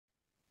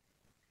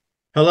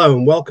Hello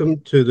and welcome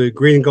to the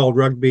Green and Gold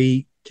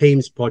Rugby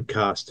Teams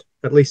podcast.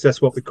 At least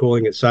that's what we're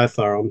calling it so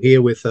far. I'm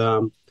here with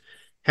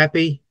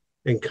Happy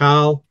and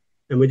Carl,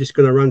 and we're just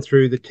going to run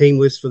through the team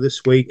list for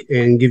this week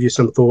and give you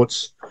some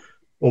thoughts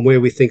on where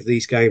we think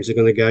these games are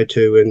going to go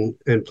to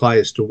and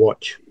players to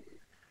watch.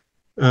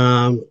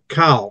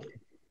 Carl,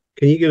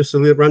 can you give us a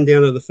little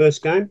rundown of the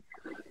first game?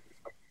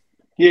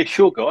 Yeah,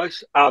 sure,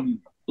 guys.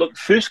 Look,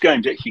 first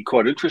game's actually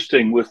quite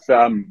interesting with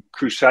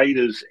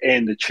Crusaders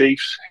and the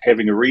Chiefs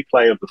having a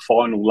replay of the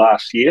final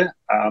last year.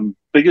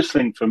 Biggest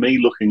thing for me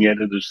looking at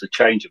it is the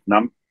change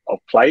of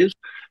players.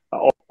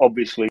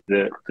 Obviously,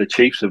 the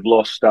Chiefs have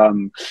lost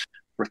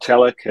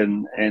Retallick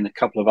and a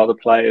couple of other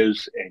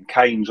players, and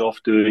Kane's off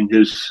doing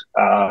his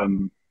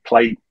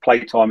play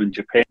time in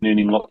Japan,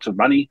 earning lots of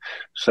money.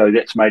 So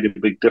that's made a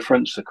big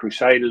difference. The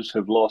Crusaders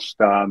have lost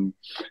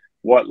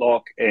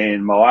Whitelock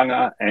and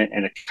Moanga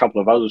and a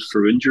couple of others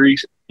through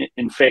injuries.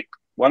 In fact,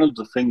 one of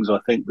the things I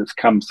think that's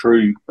come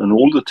through in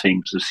all the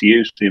teams this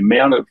year is the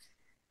amount of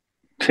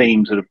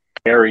teams that are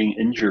carrying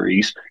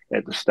injuries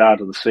at the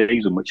start of the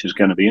season, which is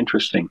going to be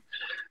interesting.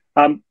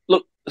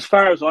 Look, as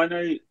far as I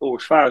know, or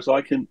as far as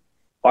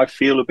I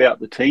feel about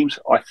the teams,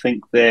 I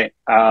think that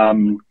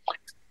I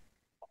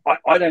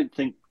don't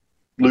think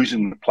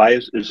losing the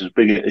players is as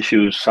big an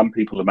issue as some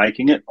people are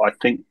making it. I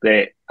think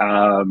that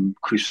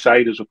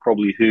Crusaders are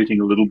probably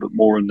hurting a little bit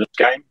more in this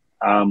game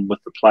with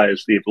the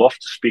players they've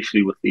lost,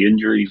 especially with the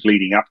injuries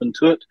leading up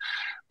into it.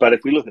 But if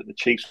we look at the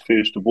Chiefs,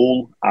 first of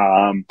all,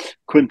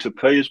 Quinn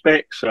Tupu is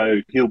back, so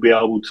he'll be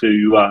able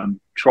to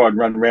try and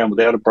run around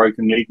without a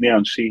broken leg now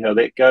and see how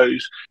that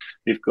goes.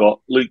 They've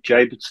got Luke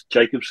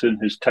Jacobson,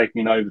 who's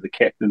taking over the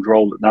captain's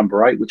role at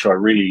number 8, which I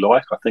really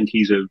like. I think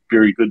he's a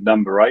very good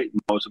number 8,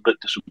 and I was a bit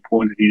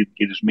disappointed he didn't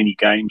get as many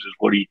games as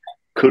what he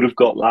could have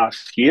got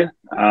last year.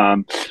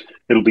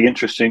 It'll be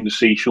interesting to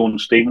see Sean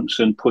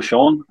Stevenson push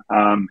on.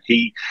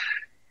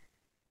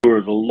 There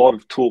was a lot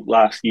of talk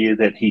last year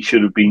that he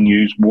should have been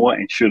used more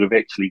and should have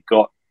actually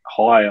got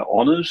higher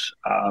honours.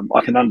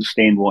 I can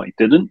understand why he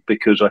didn't,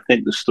 because I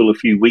think there's still a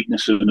few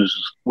weaknesses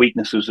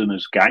in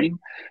his game,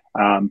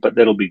 but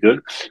that'll be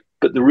good.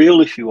 But the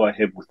real issue I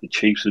have with the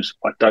Chiefs is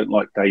I don't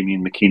like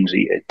Damien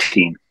McKenzie at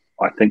 10.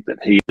 I think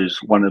that he is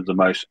one of the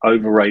most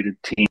overrated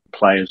 10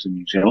 players in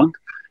New Zealand.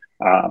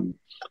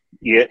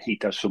 Yeah, he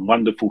does some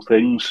wonderful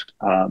things,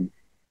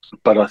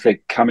 but I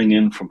think coming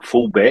in from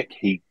fullback,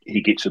 he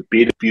gets a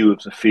better view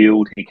of the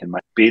field, he can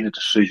make better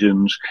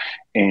decisions,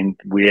 and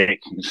we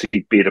can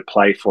see better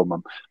play from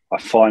him. I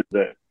find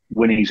that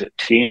when he's at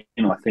 10,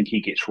 I think he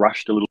gets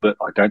rushed a little bit.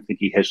 I don't think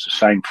he has the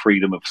same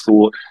freedom of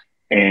thought,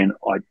 and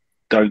I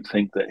don't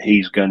think that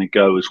he's going to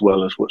go as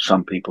well as what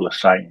some people are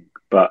saying.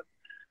 But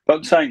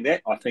saying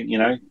that, I think,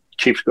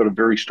 Chiefs got a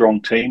very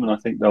strong team, and I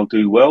think they'll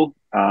do well.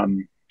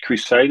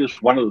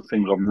 Crusaders, one of the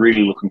things I'm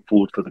really looking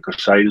forward for the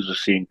Crusaders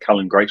is seeing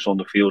Cullen Grace on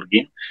the field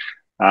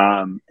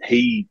again.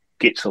 He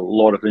gets a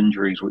lot of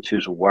injuries, which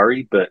is a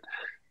worry, but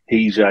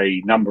he's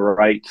a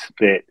number 8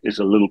 that is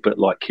a little bit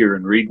like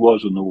Kieran Reid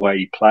was in the way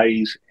he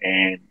plays,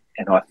 and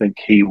I think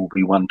he will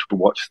be one to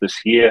watch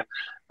this year.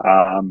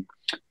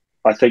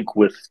 I think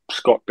with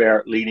Scott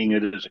Barrett leading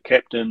it as a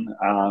captain,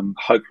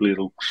 hopefully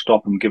it'll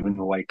stop him giving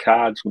away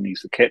cards when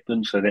he's the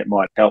captain, so that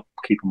might help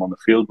keep him on the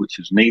field, which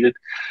is needed.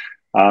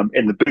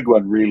 And the big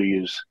one really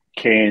is,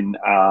 can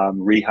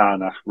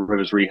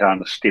Rivers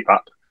Rihana step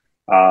up,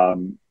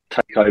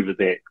 take over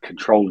that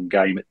controlling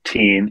game at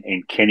 10,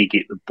 and can he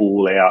get the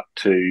ball out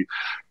to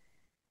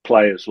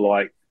players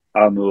like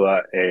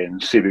Amua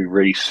and Sevu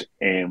Reece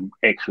and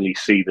actually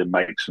see them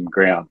make some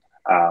ground?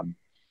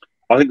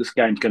 I think this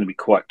game's going to be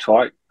quite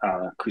tight.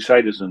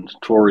 Crusaders are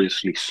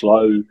notoriously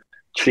slow.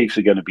 Chiefs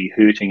are going to be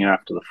hurting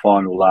after the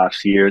final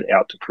last year,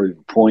 out to prove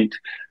a point.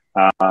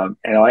 And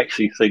I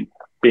actually think,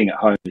 being at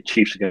home, the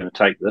Chiefs are going to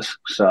take this.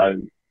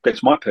 So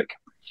that's my pick.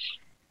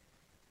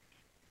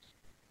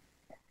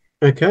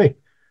 Okay.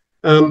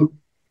 I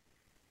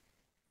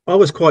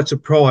was quite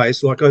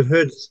surprised. Like, I've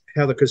heard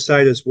how the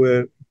Crusaders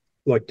were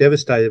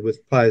devastated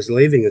with players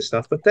leaving and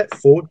stuff, but that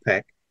forward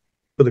pack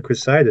for the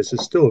Crusaders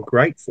is still a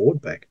great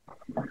forward pack.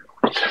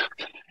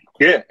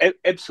 Yeah,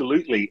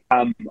 absolutely.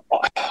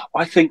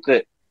 I think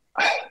that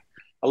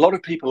a lot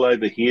of people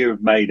over here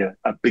have made a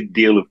big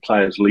deal of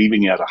players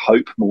leaving out of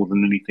hope more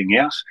than anything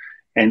else.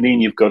 And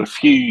then you've got a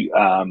few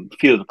of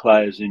the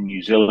players in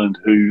New Zealand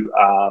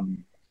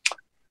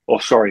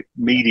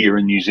media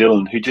in New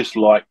Zealand who just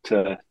like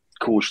to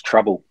cause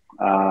trouble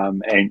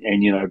and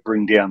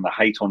bring down the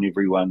hate on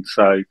everyone.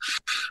 So,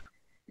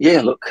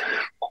 yeah, look,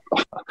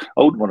 I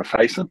wouldn't want to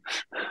face them.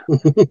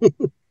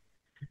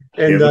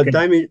 And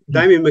Damien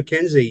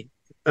McKenzie,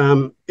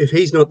 if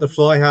he's not the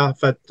fly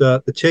half at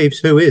the Chiefs,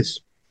 who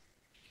is?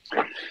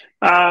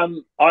 I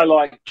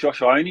like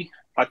Josh Ione.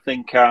 I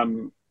think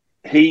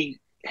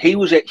he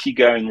was actually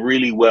going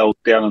really well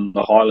down in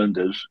the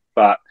Highlanders,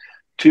 but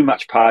too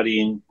much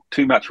partying,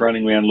 too much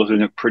running around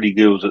looking at pretty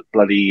girls at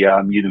bloody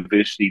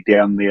university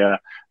down there,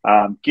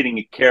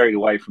 getting carried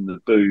away from the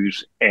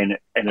booze, and it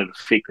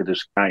affected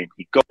his game.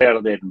 He got out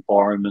of that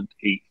environment.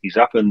 He's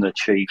up in the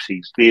Chiefs.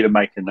 He's there to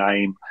make a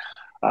name.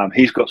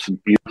 He's got some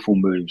beautiful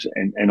moves,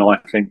 and I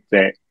think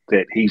that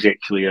he's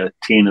actually a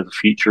 10 of the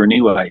future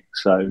anyway.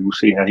 So we'll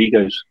see how he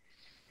goes.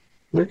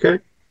 Okay.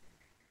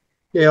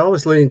 Yeah, I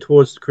was leaning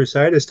towards the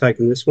Crusaders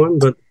taking this one,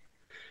 but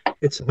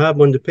it's a hard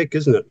one to pick,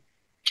 isn't it?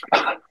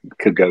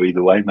 Could go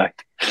either way, mate.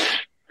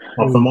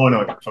 Well, for mine,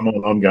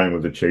 I'm going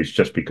with the Chiefs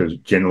just because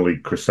generally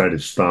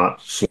Crusaders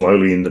start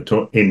slowly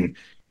in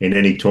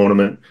any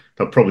tournament.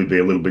 They'll probably be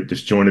a little bit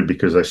disjointed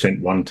because they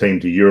sent one team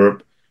to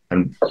Europe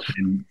and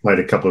played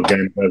a couple of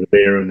games over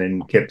there, and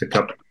then kept a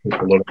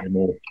lot of their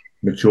more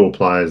mature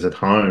players at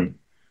home.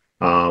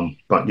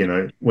 But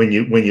when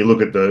you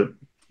look at the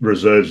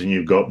reserves and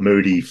you've got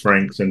Moody,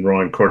 Franks, and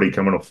Ryan Crotty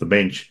coming off the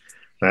bench,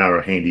 they are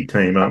a handy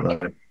team,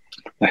 aren't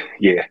they?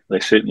 Yeah, they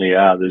certainly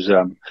are. There's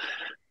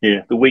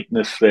the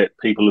weakness that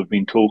people have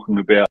been talking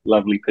about,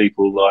 lovely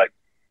people like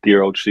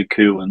dear old Sir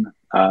Kerwin,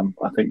 I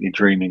think they're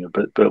dreaming a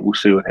bit, but we'll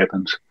see what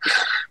happens.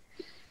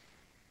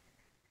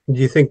 Do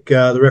you think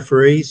the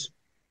referees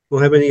will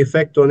have any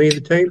effect on either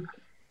team?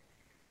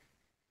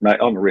 No,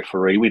 I'm a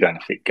referee. We don't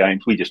affect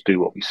games. We just do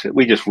what we see.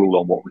 We just rule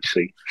on what we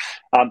see.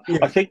 Yeah.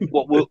 I think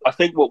what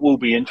will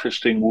be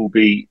interesting will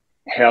be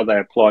how they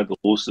apply the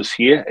laws this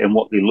year and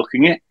what they're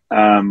looking at.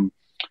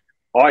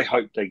 I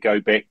hope they go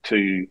back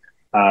to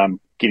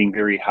getting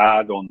very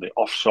hard on the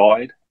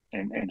offside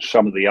and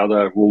some of the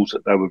other rules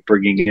that they were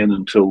bringing in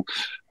until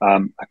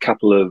a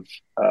couple of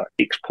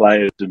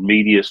ex-players and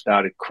media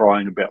started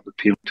crying about the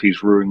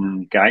penalties ruining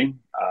the game,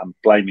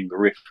 blaming the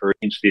referee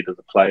instead of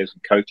the players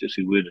and coaches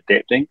who weren't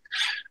adapting.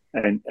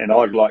 And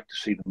I'd like to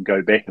see them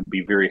go back and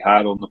be very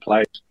hard on the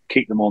players,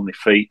 keep them on their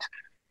feet,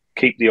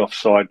 keep the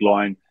offside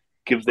line,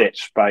 give that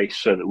space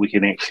so that we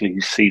can actually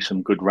see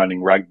some good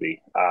running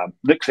rugby. I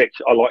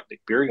like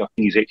Nick Berry. I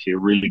think he's actually a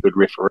really good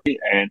referee,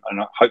 and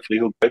hopefully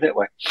he'll go that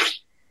way.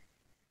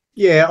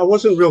 Yeah, I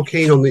wasn't real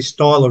keen on this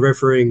style of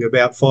refereeing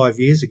about 5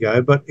 years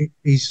ago, but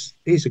he's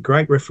a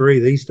great referee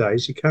these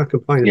days. You can't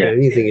complain about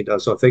anything he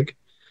does, I think,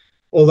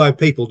 although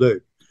people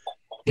do.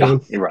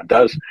 Everyone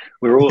does.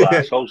 We're all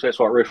assholes. That's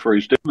what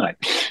referees do,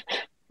 mate.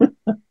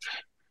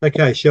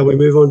 Okay, shall we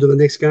move on to the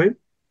next game?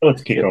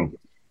 Let's kick on.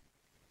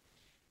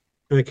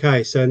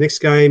 Okay, so next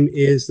game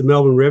is the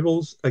Melbourne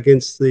Rebels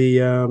against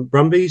the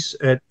Brumbies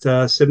at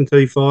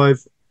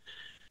 7:35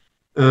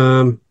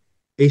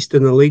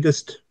 Eastern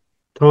Elitist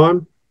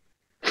time.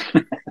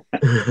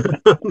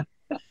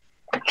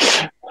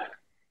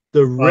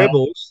 The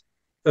Rebels,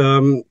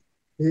 you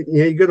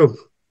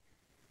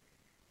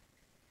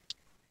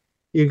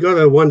got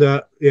to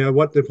wonder,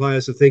 what the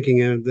players are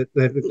thinking, and that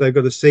they've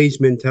got a siege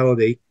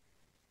mentality.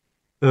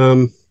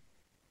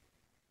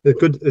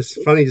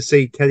 It's funny to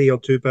see Teddy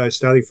Altupo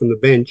starting from the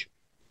bench.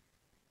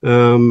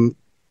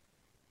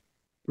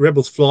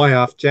 Rebels fly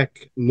half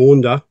Jack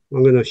Maunder.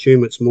 I'm going to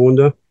assume it's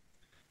Maunder.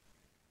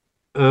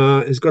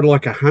 Has got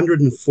like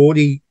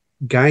 140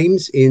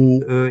 games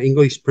in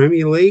English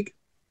Premier League.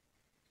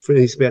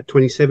 He's about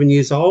 27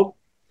 years old.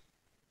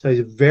 So he's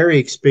a very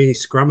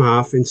experienced scrum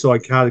half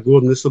inside Carter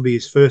Gordon. This will be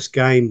his first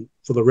game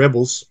for the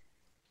Rebels.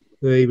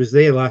 He was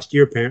there last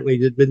year, apparently.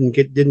 Didn't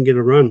get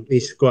a run.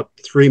 He's got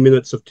 3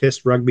 minutes of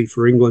Test rugby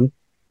for England.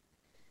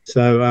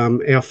 So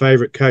our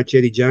favourite coach,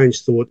 Eddie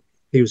Jones, thought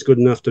he was good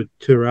enough to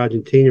tour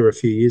Argentina a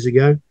few years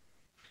ago.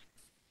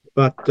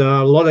 But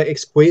a lot of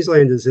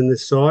ex-Queenslanders in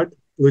this side.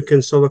 Lucan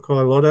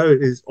Solokai-Lotto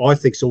I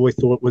think's always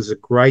thought was a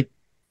great,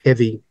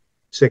 heavy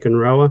second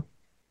rower.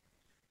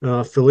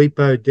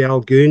 Filippo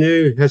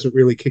Dalgunu hasn't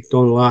really kicked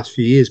on the last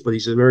few years, but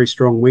he's a very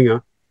strong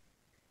winger.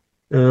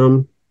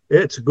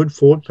 It's a good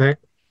forward pack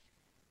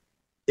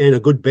and a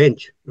good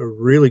bench, a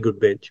really good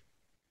bench.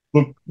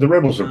 Look, the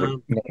Rebels have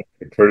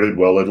recruited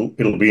well.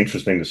 It'll be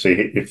interesting to see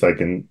if they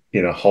can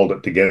hold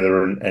it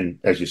together and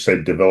as you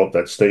said, develop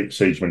that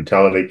siege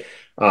mentality.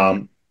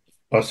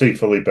 I see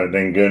Filippo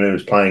Dalgunu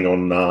is playing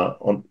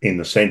on in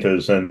the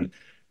centres, and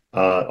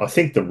I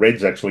think the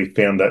Reds actually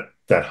found that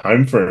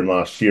home for him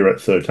last year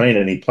at 13,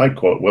 and he played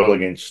quite well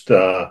against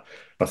I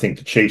think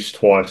the Chiefs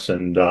twice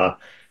and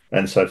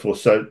so forth.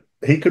 So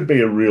he could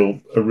be a real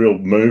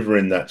mover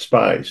in that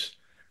space.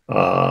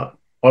 I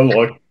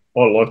like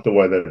the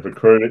way they've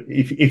recruited.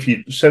 If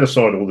you set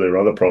aside all their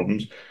other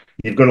problems,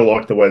 you've got to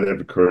like the way they've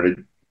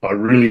recruited. I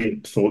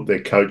really thought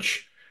their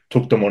coach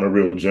took them on a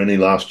real journey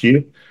last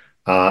year,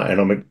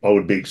 and I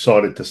would be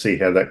excited to see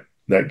how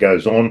that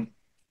goes on.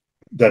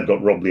 They've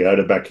got Rob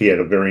Leota back. He had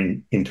a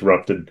very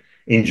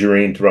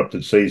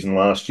injury-interrupted season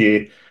last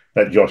year.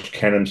 That Josh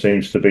Cannon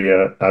seems to be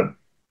a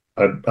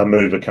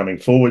mover coming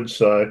forward.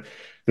 So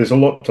there's a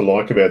lot to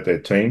like about their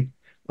team.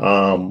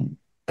 And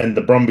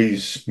the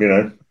Brumbies,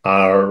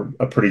 are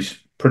a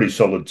pretty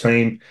solid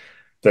team.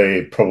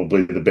 They're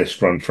probably the best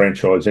run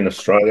franchise in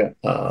Australia.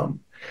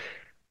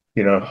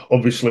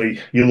 Obviously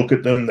you look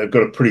at them, they've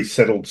got a pretty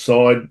settled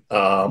side.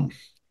 I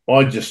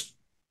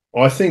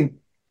think,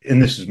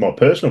 and this is my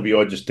personal view,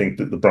 I just think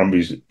that the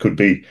Brumbies could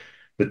be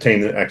the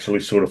team that actually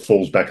sort of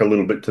falls back a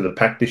little bit to the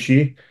pack this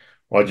year.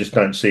 I just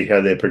don't see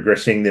how they're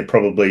progressing. They're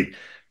probably,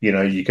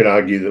 you could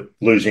argue that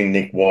losing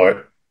Nick White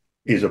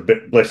is a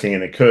bit blessing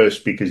and a curse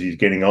because he's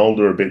getting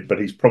older a bit, but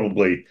he's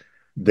probably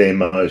their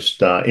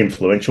most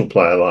influential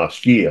player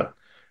last year.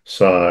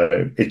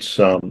 So it's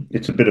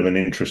a bit of an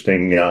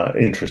interesting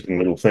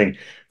little thing.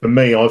 For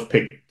me, I've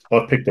picked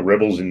the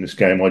Rebels in this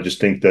game. I just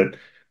think that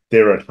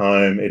they're at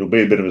home. It'll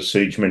be a bit of a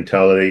siege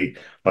mentality.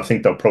 I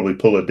think they'll probably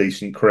pull a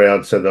decent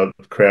crowd, so the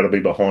crowd will be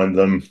behind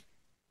them,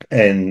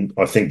 and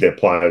I think their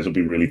players will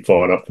be really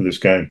fired up for this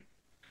game.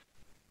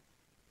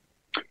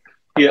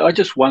 Yeah, I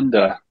just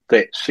wonder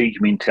that siege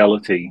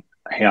mentality,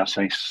 how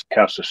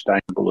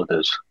sustainable it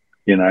is.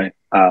 You know,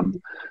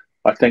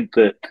 I think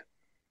that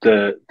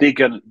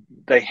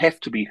they have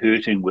to be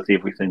hurting with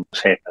everything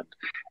that's happened,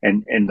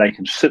 and they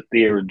can sit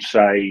there and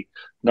say,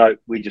 no,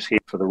 we're just here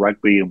for the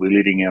rugby and we're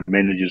letting our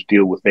managers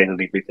deal with that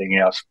and everything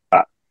else.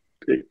 But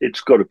it's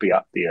got to be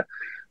up there,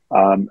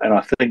 and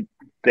I think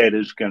that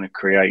is going to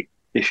create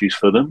issues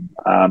for them.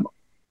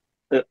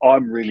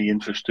 I'm really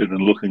interested in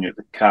looking at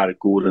the Carter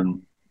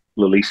Gordon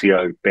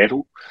Lalicio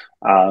battle,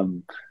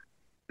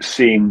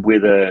 seeing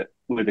whether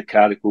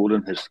Carter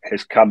Gordon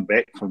has come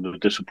back from the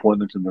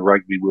disappointment in the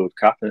Rugby World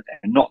Cup, and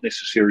not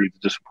necessarily the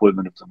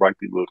disappointment of the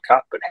Rugby World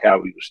Cup, but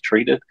how he was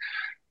treated.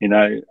 You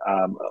know,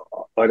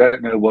 I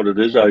don't know what it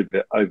is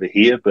over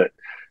here, but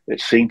it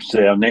seems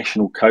to our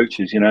national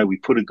coaches, you know, we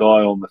put a guy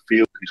on the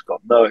field who's got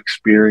no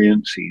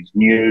experience, he's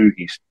new,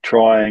 he's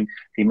trying,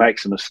 he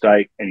makes a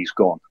mistake, and he's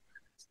gone.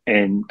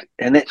 And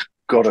that's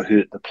got to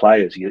hurt the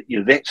players.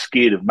 You're that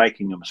scared of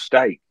making a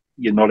mistake,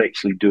 you're not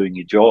actually doing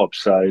your job.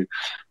 So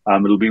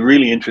it'll be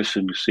really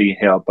interesting to see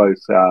how both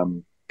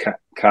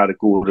Carter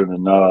Gordon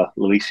and Noah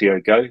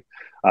Lalicio go.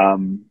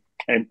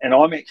 And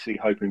I'm actually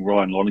hoping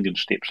Ryan Lonergan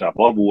steps up.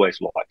 I've always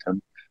liked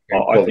him.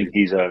 I think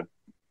he's a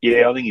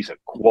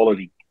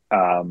quality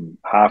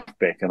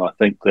halfback, and I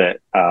think that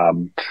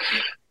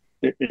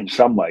in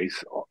some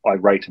ways I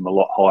rate him a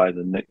lot higher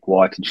than Nick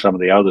White and some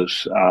of the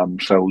others.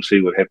 So we'll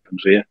see what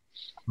happens there.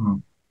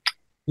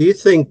 Do you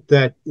think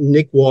that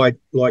Nick White,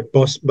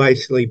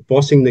 basically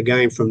bossing the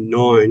game from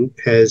 9,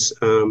 has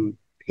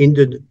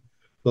hindered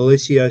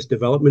Lalicio's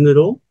development at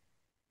all?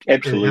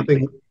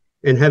 Absolutely.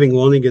 And having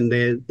Lonergan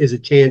there is a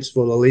chance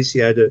for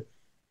Lalicio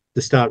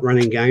to start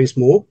running games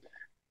more?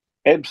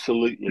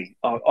 Absolutely.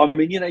 I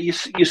mean, you know, you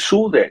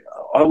saw that.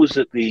 I was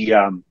at the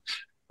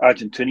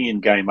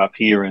Argentinian game up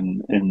here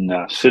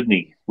in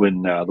Sydney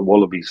when the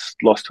Wallabies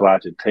lost to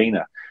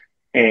Argentina.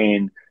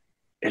 And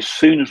as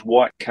soon as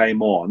White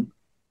came on,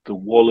 the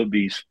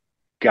Wallabies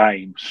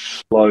game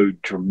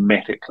slowed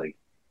dramatically.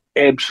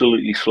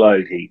 Absolutely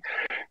slowed. He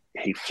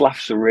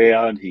fluffs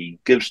around, he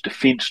gives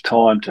defence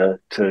time to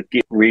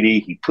get ready,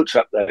 he puts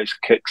up those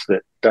kicks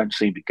that don't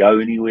seem to go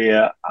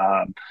anywhere.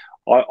 I'm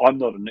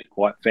not a Nick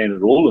White fan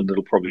at all, and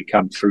it'll probably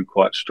come through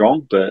quite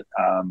strong, but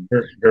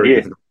Very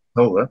difficult to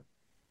tell that.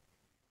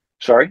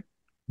 Sorry?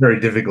 Very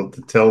difficult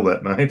to tell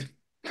that, mate.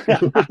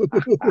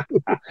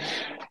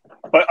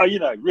 But, you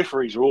know,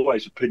 referees are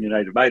always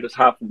opinionated, mate. It's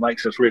half what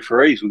makes us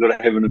referees. We've got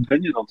to have an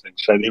opinion on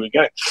things. So there we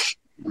go.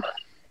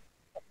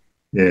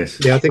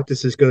 Yes. Yeah, I think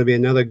this is going to be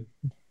another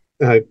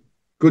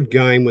good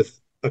game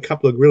with a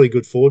couple of really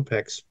good forward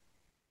packs.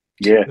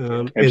 Yeah,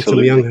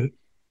 absolutely.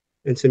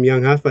 And some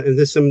young halfback, and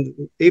there's some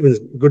even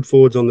good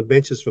forwards on the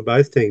benches for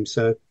both teams.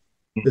 So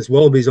there's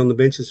Wallabies on the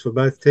benches for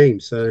both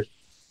teams. So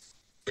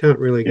can't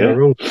really go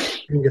wrong.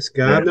 Angus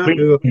Gardner,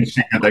 you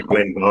see how that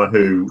Glenn guy,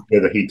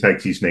 whether he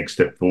takes his next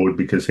step forward,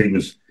 because he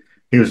was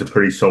a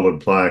pretty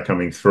solid player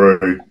coming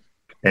through,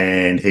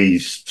 and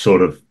he's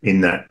sort of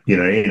in that, you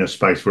know, in a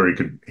space where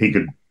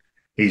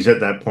he's at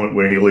that point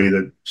where he'll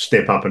either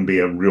step up and be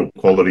a real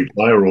quality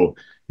player, or,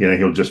 you know,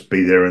 he'll just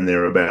be there and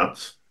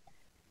thereabouts.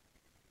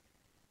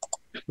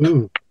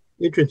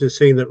 Interesting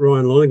seeing that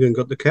Ryan Lonergan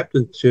got the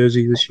captain's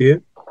jersey this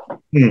year.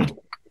 Yeah.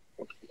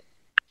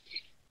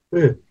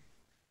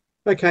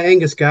 Okay,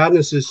 Angus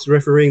Gardner's is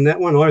refereeing that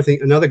one. I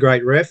think another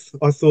great ref.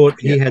 I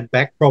thought he had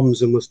back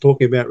problems and was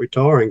talking about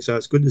retiring, so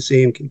it's good to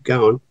see him keep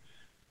going.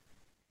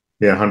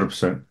 Yeah,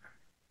 100%.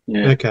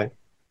 Yeah. Okay.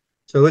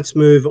 So let's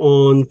move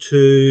on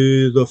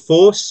to the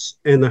Force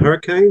and the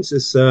Hurricanes.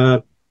 It's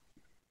 10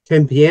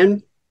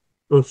 p.m.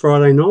 on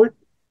Friday night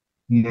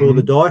for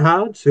the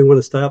diehards who want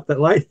to stay up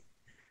that late.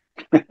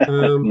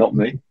 Not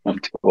me. I'm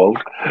too old.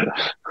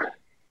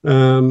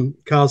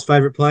 Carl's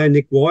favourite player,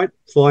 Nick White,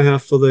 fly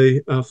half for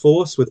the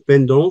Force with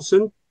Ben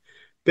Donaldson.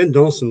 Ben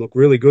Donaldson looked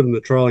really good in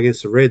the trial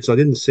against the Reds. I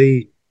didn't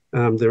see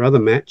their other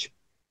match,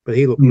 but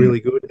he looked really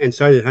good, and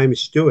so did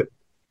Hamish Stewart.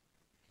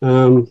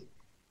 Yeah,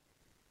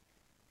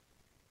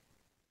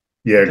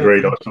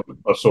 agreed.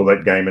 I saw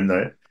that game, and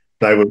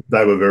they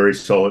were very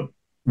solid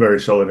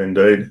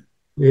indeed.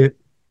 Yeah,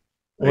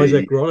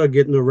 Isaac Rodder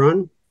getting a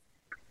run,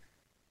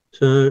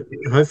 so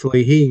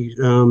hopefully he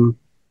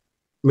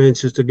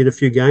manages to get a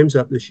few games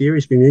up this year.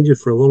 He's been injured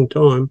for a long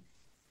time.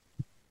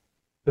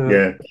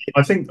 Yeah,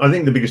 I think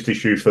the biggest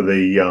issue for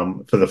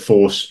the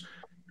Force,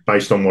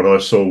 based on what I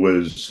saw,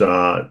 was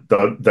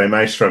they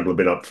may struggle a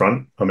bit up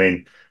front. I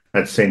mean,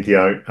 at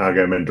Santiago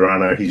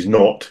Medrano, he's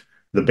not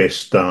the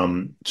best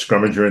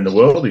scrummager in the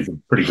world. He's a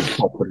pretty good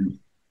prop, but he's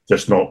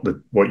just not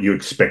what you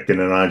expect in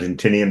an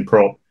Argentinian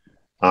prop.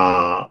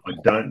 I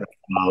don't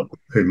know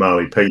who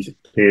Marley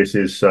Pierce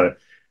is. So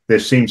there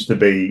seems to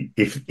be,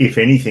 if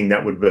anything,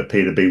 that would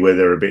appear to be where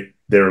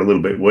they're a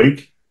little bit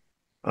weak.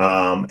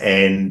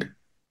 And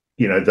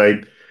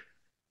they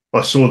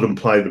I saw them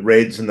play the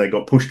Reds, and they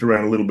got pushed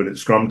around a little bit at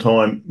scrum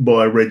time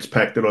by a Reds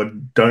pack that I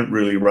don't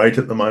really rate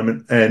at the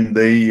moment. And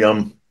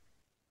the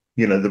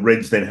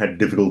Reds then had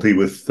difficulty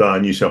with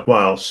New South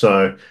Wales,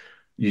 so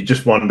you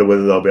just wonder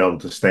whether they'll be able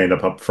to stand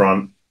up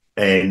front.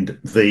 And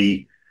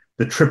the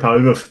trip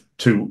over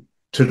to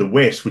the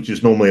west, which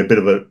is normally a bit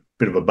of a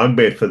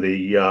bugbear for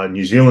the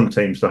New Zealand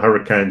teams, the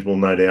Hurricanes will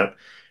no doubt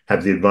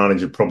have the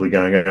advantage of probably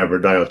going over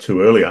a day or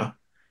two earlier.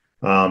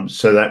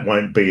 So that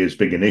won't be as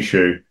big an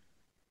issue.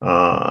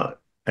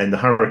 And the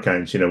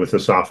Hurricanes, with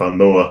Asafa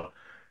Mua,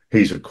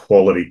 he's a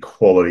quality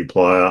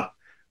player.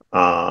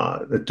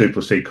 The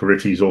Duplessis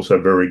Karifi is also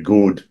very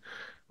good.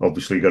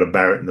 Obviously, got a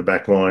Barrett in the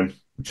back line,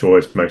 which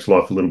always makes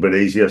life a little bit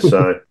easier.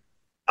 So,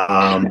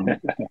 so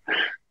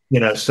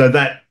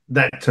that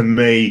to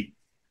me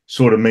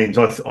sort of means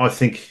I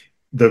think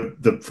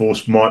the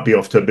Force might be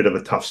off to a bit of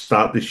a tough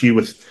start this year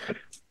with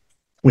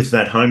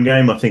that home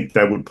game. I think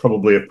they would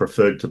probably have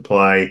preferred to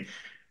play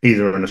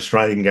either an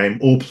Australian game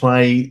or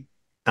play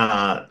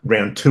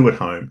round 2 at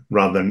home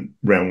rather than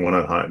round 1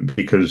 at home,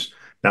 because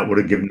that would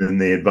have given them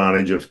the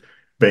advantage of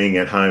being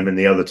at home and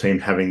the other team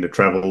having to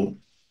travel,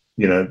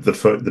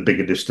 the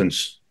bigger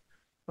distance.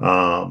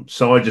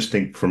 So I just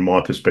think, from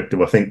my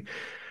perspective, I think,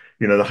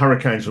 the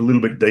Hurricanes are a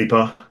little bit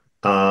deeper,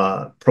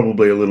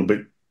 probably a little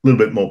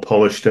bit more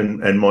polished,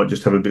 and might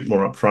just have a bit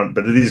more up front.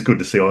 But it is good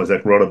to see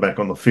Isaac Rodder back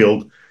on the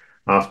field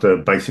after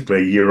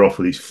basically a year off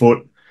with his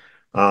foot.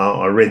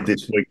 I read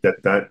this week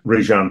that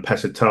Rejan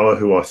Pasatoa,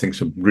 who I think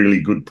is a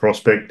really good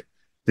prospect,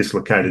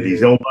 dislocated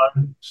his elbow.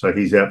 So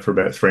he's out for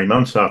about 3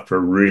 months after a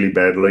really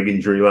bad leg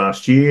injury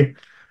last year.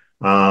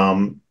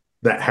 That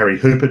Harry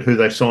Hoopert, who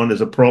they signed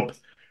as a prop,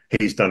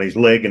 he's done his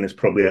leg and is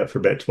probably out for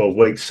about 12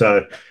 weeks.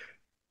 So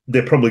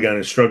they're probably going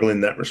to struggle in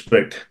that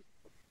respect.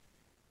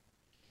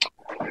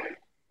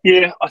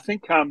 Yeah, I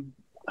think the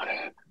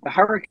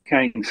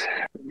Hurricanes,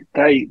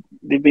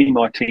 they've been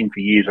my team for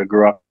years. I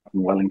grew up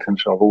in Wellington,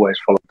 so I've always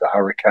followed the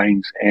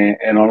Hurricanes.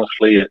 And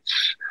honestly,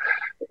 it's,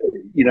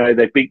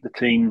 they beat the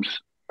teams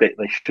that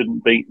they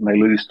shouldn't beat, and they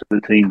lose to the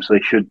teams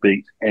they should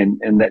beat.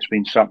 And that's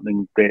been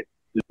something that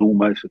is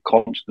almost a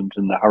constant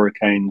in the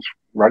Hurricanes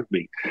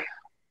rugby.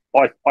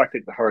 I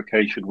think the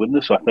Hurricanes should win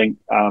this. I think,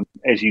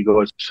 as you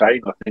guys are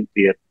saying, I think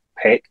their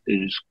pack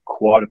is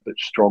quite a bit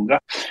stronger.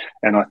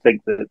 And I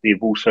think that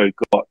they've also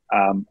got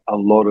a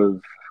lot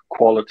of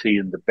quality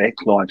in the back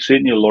line,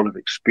 certainly a lot of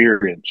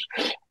experience.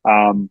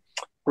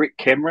 Brett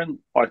Cameron,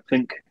 I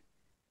think,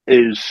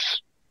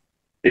 is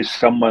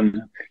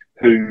someone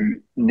who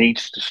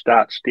needs to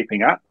start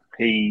stepping up.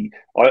 I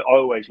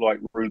always like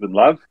Ruben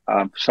Love.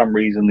 For some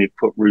reason, they've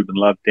put Ruben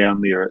Love down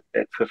there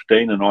at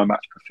 15, and I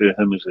much prefer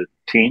him as a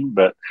 10.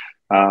 But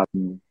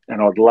and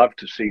I'd love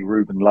to see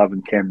Ruben Love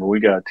and Cam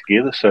Roigard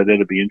together, so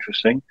that'd be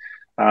interesting.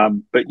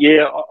 But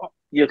yeah,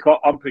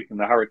 I'm picking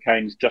the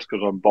Hurricanes just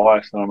because I'm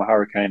biased and I'm a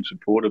Hurricane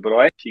supporter. But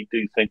I actually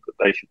do think that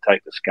they should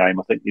take this game.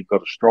 I think they've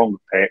got a stronger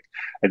pack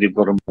and they've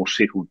got a more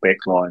settled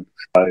back line.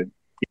 So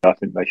yeah, I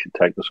think they should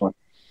take this one.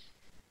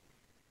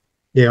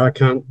 Yeah, I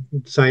can't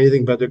say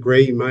anything but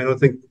agree, mate. I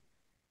think,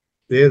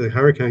 the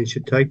Hurricanes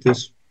should take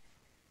this.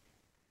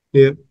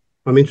 Yeah,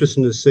 I'm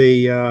interested to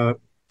see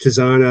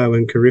Tizano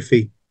and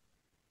Karifi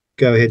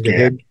go head to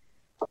head.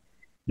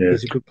 Yeah,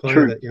 he's a good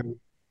player, that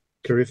young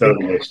Karifi. That's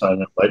what they're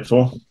staying up late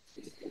for.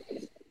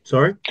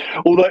 Sorry?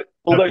 Although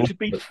to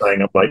be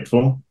staying up late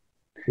for.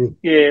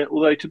 Yeah,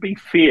 although to be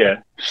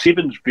fair,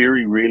 sevens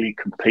very rarely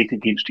compete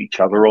against each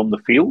other on the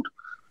field.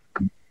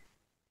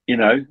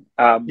 The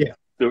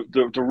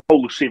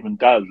role the 7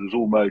 does is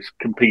almost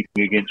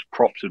competing against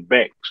props and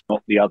backs,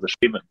 not the other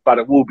 7. But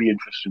it will be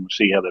interesting to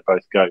see how they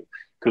both go,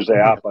 because they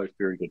are both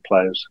very good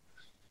players.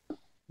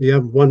 The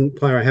other one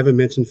player I haven't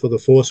mentioned for the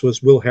Force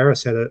was Will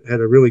Harris. Had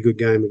a really good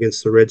game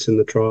against the Reds in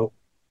the trial.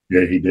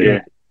 Yeah, he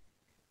did.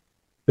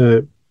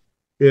 Yeah.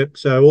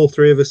 So all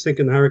three of us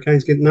thinking the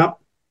Hurricanes getting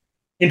up.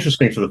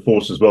 Interesting for the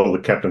Force as well. The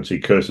captaincy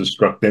curse has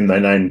struck them.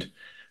 They named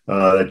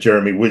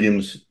Jeremy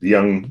Williams, the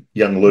young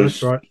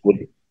loose, right,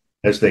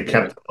 as their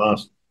captain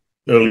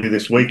earlier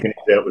this week, and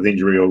he's out with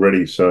injury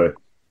already. So,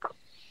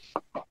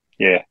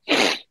 yeah.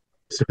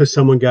 So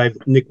someone gave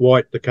Nick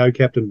White the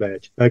co-captain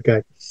badge.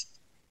 Okay.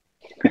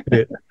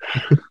 Yeah.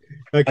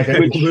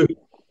 Okay.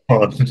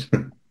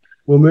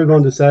 We'll move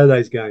on to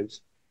Saturday's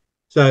games.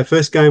 So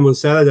first game on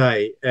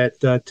Saturday at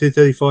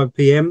 2:35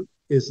 p.m.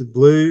 is the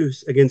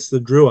Blues against the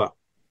Drua.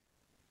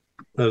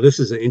 This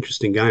is an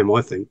interesting game,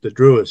 I think. The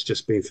Drua's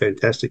just been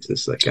fantastic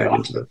since they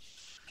came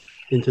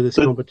into this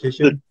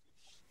competition.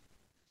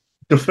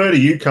 Defer to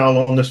you, Carl,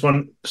 on this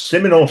one.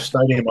 Seminole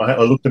Stadium, I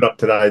looked it up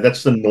today.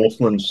 That's the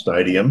Northland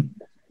Stadium.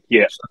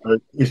 Yeah. So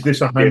is this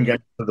a home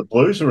game for the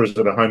Blues, or is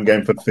it a home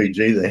game for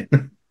Fiji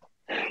then?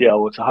 Yeah,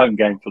 well, it's a home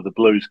game for the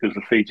Blues because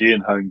the Fijian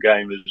home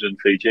game is in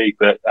Fiji.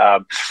 But, yeah,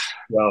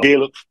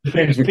 look,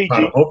 depends which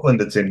part of Auckland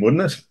it's in,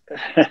 wouldn't it?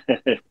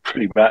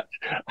 Pretty much.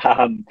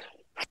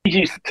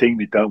 Fiji's the team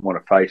you don't want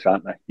to face,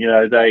 aren't they? You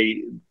know,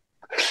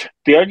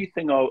 the only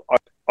thing I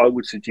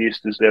would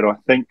suggest is that I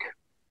think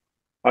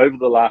over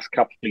the last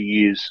couple of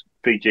years,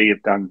 Fiji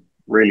have done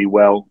really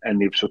well and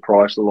they've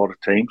surprised a lot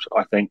of teams.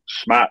 I think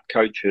smart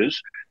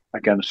coaches are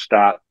going to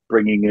start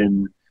bringing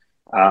in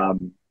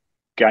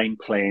game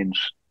plans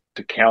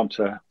to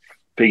counter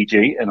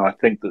Fiji, and I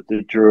think that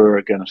the Drua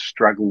are going to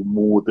struggle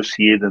more this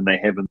year than they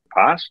have in the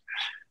past,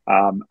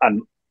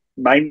 and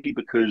mainly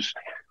because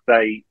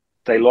they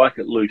like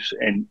it loose,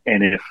 and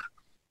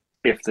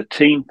if the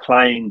team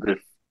playing the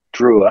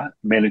Drua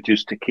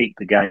manages to keep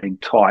the game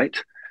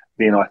tight,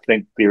 then I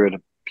think they're at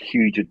a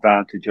huge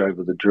advantage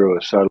over the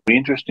Drua. So it'll be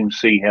interesting to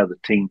see how the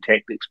team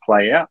tactics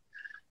play out.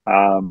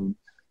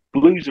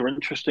 Blues are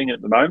interesting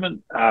at the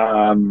moment.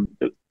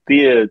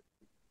 They're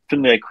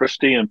Finlay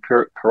Christie and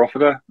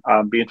Perofita.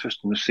 Be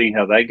interesting to see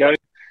how they go.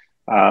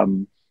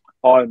 I'm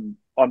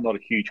not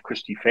a huge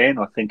Christie fan.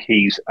 I think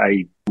he's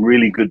a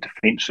really good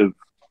defensive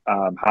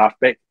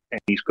halfback,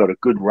 and he's got a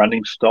good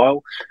running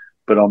style.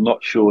 But I'm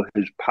not sure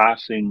his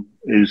passing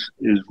is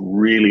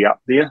really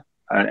up there.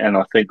 And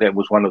I think that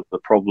was one of the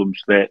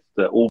problems that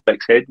the All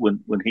Blacks had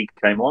when he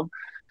came on.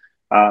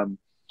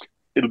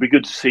 It'll be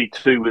good to see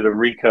too whether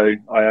Rico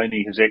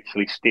Ione has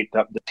actually stepped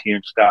up this year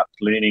and starts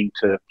learning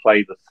to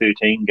play the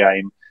 13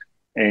 game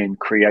and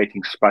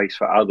creating space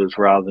for others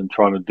rather than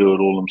trying to do it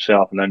all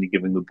himself and only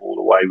giving the ball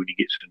away when he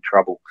gets in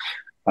trouble.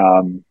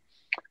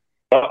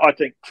 I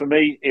think for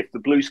me, if the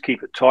Blues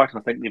keep it tight, I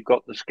think they've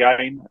got this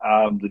game.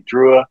 The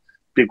Drua,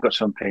 they've got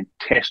some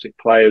fantastic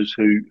players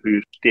who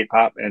step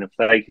up, and if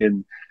they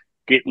can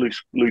get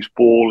loose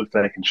ball, if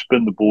they can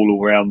spin the ball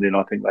all around, then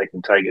I think they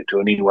can take it to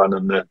anyone,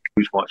 and the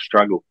Blues might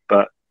struggle.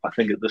 But I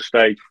think at this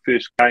stage,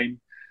 first game,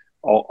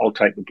 I'll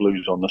take the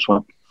Blues on this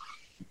one.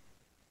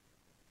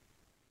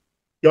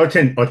 Yeah,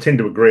 I tend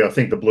to agree. I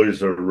think the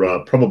Blues are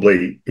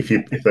probably if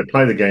they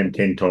play the game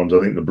 10 times, I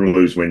think the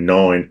Blues win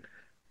 9.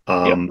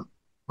 Yep.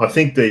 I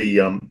think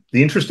the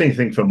interesting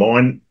thing for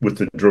mine with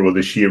the Drua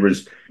this year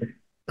is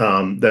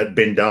that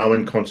Ben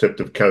Darwin concept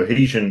of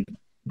cohesion.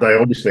 They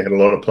obviously had a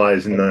lot of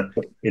players in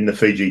the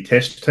Fiji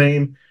Test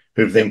team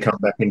who've then come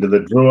back into the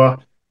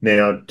Drua.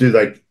 Now, do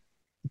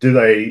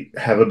they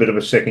have a bit of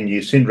a second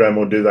year syndrome,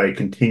 or do they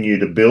continue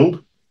to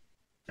build?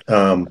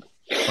 I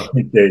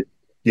think that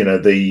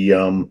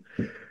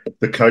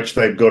the coach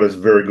they've got is a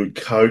very good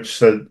coach.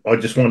 So I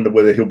just wonder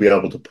whether he'll be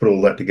able to put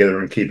all that together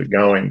and keep it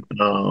going.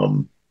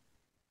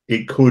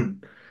 It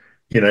could,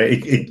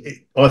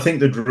 I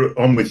think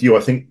I'm with you. I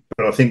think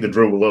the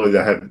Drua will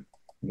either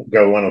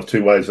go one of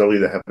two ways. They'll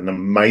either have an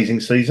amazing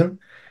season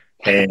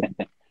and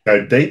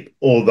go deep,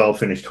 or they'll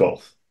finish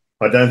 12th.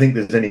 I don't think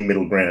there's any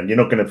middle ground. You're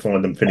not going to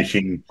find them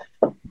finishing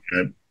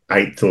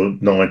 8th or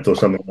 9th or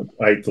something,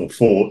 8th or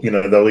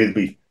 4th. They'll either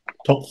be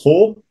top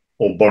 4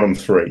 or bottom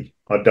 3.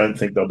 I don't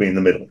think they'll be in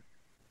the middle.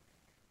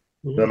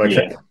 Does that make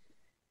sense?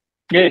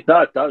 Yeah,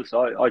 no, it does.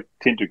 I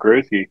tend to agree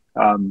with you.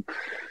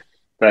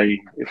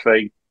 If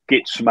they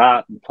get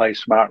smart and play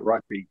smart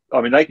rugby, I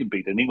mean, they can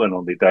beat anyone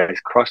on their days.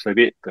 Christ, they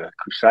beat the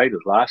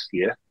Crusaders last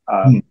year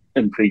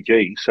in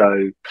Fiji.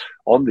 So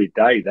on their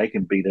day, they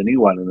can beat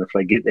anyone. And if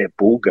they get that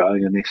ball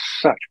going, and they're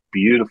such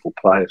beautiful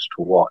players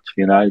to watch,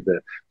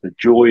 the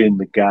joy in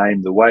the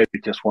game, the way they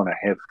just want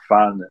to have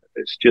fun.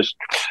 It's just,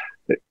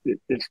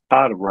 it's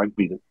part of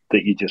rugby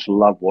that you just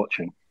love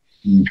watching.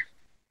 It's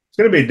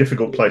going to be a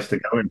difficult place to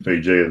go in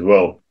Fiji as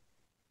well.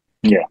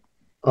 Yeah.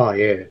 Oh,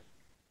 yeah.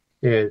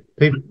 Yeah,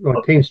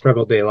 teams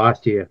struggled there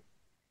last year,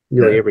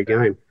 nearly every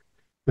game.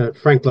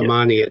 Frank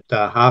Lamani at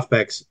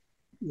halfbacks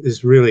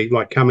is really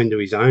come into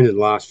his own in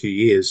the last few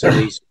years,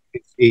 and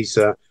he's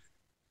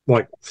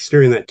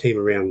steering that team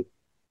around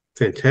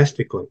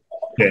fantastically.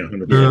 Yeah,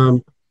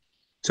 100%.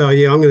 So I'm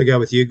going to go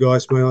with you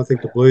guys, mate. I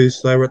think the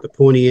Blues, they were at the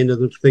pointy end of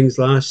the things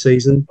last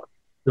season,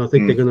 and I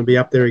think they're going to be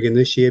up there again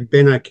this year.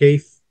 Ben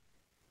O'Keefe,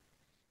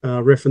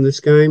 ref in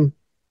this game,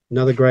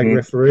 another great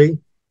referee.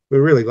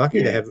 We're really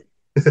lucky to have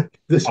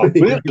this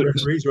many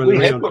referees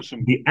running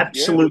around. Be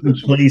absolutely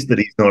pleased that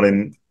he's not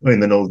in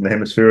the Northern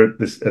Hemisphere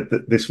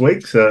this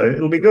week, so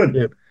it'll be good.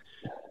 Yeah.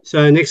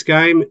 So next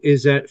game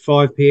is at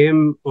 5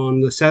 p.m. on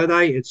the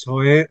Saturday. It's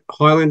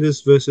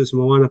Highlanders versus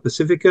Moana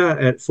Pacifica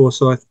at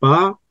Forsyth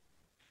Bar.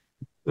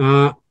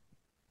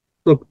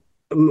 Look,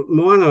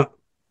 Moana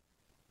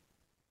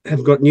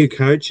have got new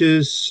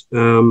coaches.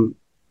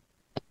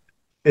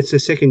 It's their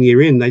second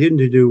year in. They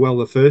didn't do well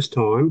the first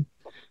time,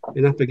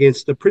 and up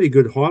against a pretty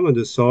good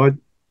Highlanders side.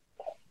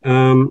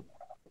 How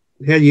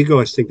do you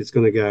guys think it's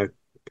going to go,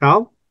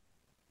 Carl?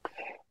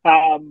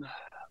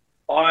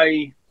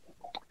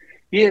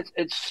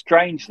 It's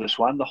strange, this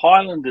one. The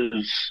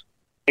Highlanders,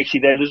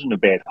 actually, that isn't a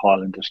bad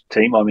Highlanders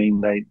team. I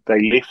mean, they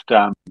left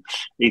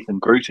Ethan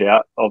Groot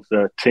out of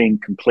the team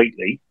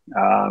completely,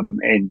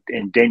 and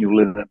Daniel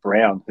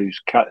Leonard-Brown,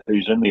 who's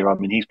in there. I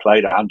mean, he's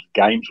played 100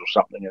 games or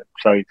something,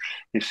 so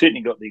he's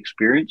certainly got the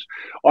experience.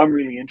 I'm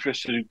really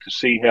interested to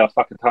see how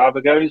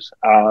Fakatava goes.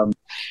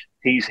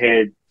 He's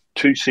had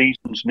 2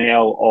 seasons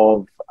now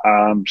of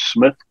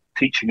Smith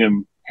teaching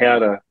him how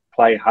to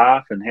play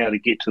half and how to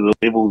get to the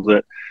level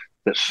that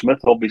that Smith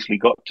obviously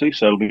got to,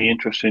 so it'll be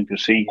interesting to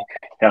see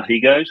how he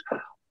goes.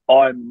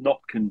 I'm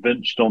not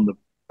convinced on the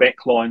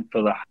back line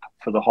for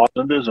the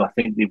Highlanders. I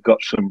think they've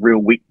got some real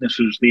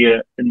weaknesses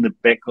there in the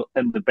back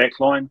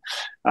line,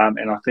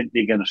 and I think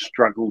they're going to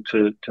struggle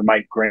to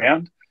make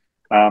ground.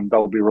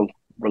 They'll be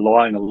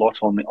relying a lot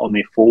on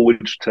their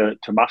forwards to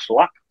muscle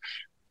up.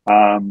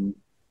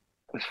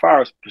 As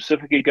far as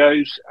Pacifica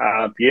goes,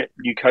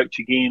 new coach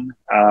again.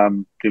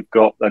 They've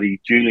got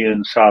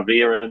Julian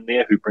Savia in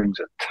there, who brings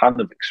a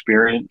ton of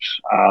experience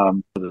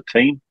to the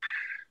team.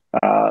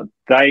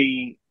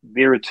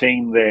 They're a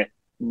team that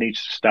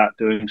needs to start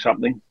doing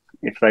something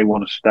if they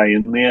want to stay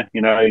in there.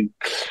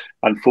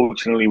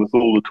 Unfortunately, with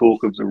all the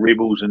talk of the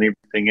Rebels and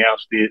everything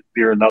else,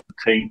 they're another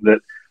team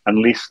that,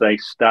 unless they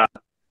start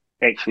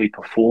actually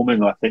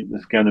performing, I think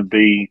there's going to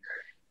be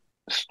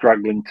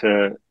struggling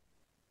to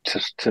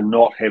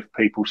not have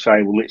people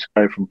say, well, let's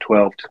go from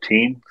 12 to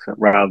 10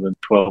 rather than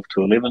 12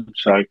 to 11.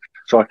 So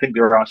I think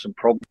there are some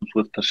problems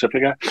with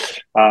Pacifica.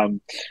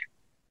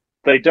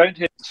 They don't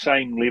have the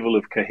same level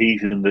of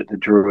cohesion that the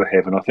Drua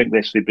have, and I think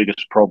that's their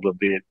biggest problem.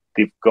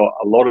 They've got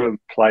a lot of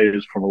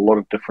players from a lot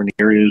of different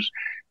areas,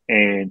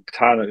 and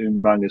Tana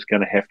Umbang is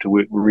going to have to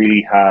work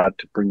really hard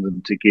to bring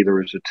them together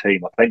as a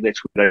team. I think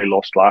that's where they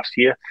lost last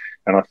year,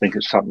 and I think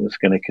it's something that's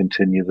going to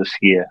continue this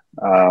year.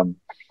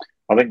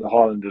 I think the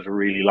Highlanders are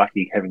really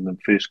lucky having them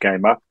first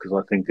game up, because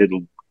I think it'll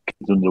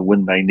give them the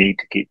win they need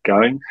to get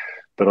going.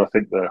 But I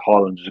think the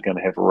Highlanders are going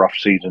to have a rough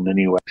season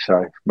anyway,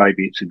 so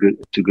maybe it's a good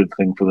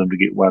thing for them to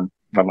get one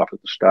up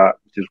at the start,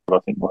 which is what I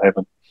think will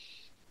happen.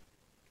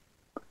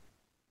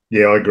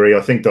 Yeah, I agree.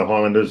 I think the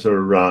Highlanders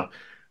are, a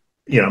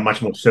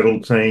much more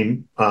settled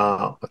team.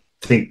 I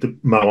think the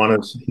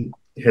Moana's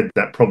had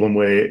that problem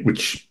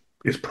which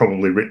is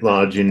probably writ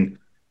large in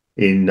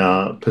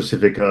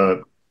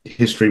Pacifica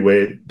history,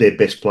 where their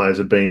best players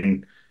have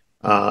been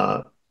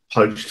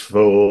poached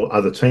for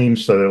other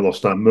teams. So they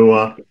lost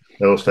Mua,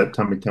 they lost that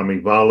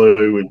Tami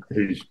Valu,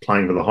 who's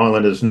playing for the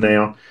Highlanders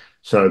now.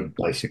 So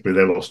basically,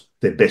 they lost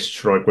their best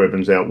strike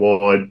weapons out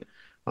wide,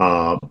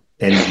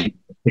 and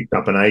picked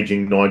up an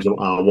aging Nigel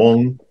R.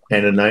 Wong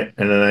and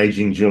an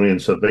aging Julian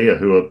Sevilla,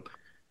 who are,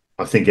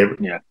 I think,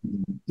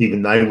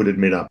 even they would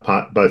admit,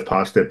 are both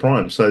past their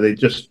prime. So they're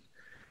just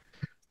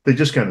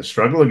going to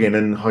struggle again,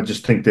 and I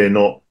just think they're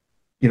not.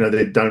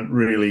 They don't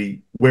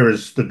really.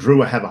 Whereas the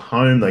Drua have a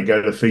home, they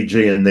go to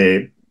Fiji, and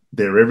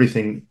they're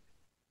everything.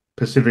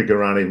 Pacifica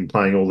aren't even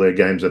playing all their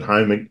games at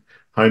home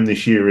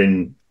this year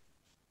in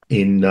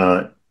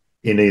either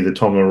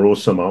Tonga or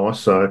Samoa,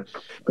 so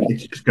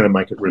it's just going to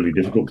make it really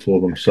difficult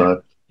for them.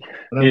 So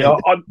I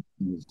don't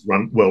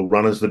think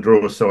run as the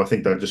Drua, so I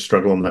think they just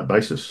struggle on that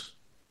basis.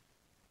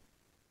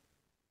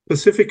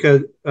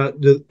 Pacifica,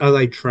 are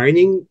they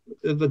training?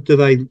 Do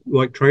they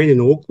train in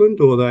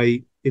Auckland, or are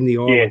they in the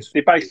islands?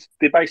 Yeah,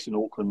 they're based in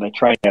Auckland. They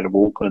train out of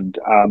Auckland.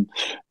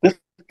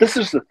 This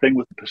is the thing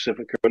with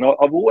Pacifica, and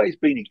I've always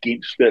been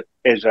against it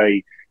as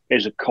a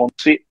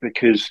concept,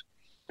 because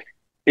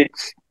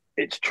it's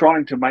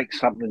trying to make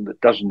something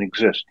that doesn't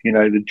exist.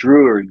 The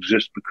Drua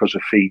exist because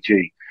of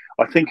Fiji.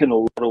 I think in a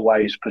lot of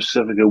ways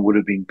Pacifica would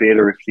have been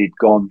better if they'd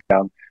gone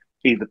down,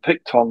 either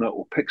pick Tonga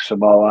or pick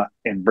Samoa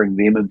and bring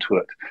them into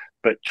it.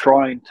 But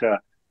trying to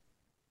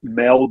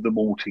meld them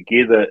all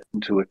together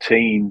into a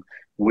team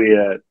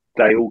where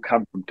they all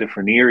come from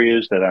different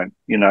areas, they don't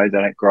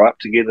grow up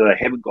together,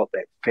 they haven't got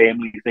that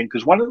family thing.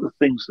 Because one of the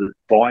things that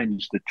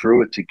binds the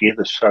Drua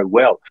together so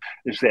well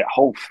is that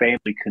whole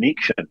family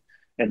connection,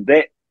 and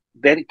that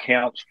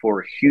accounts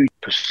for a huge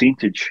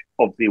percentage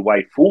of their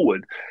way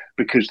forward,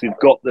 because they've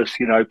got this,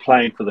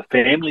 playing for the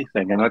family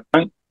thing. And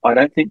I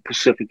don't think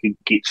Pacifica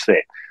gets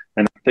that,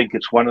 and I think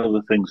it's one of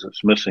the things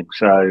that's missing.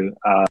 So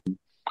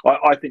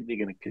I think they're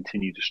going to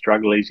continue to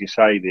struggle, as you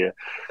say.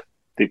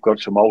 They've got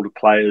some older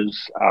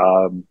players.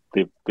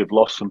 They've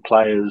lost some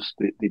players,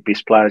 their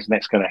best players, and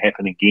that's going to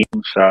happen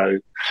again. So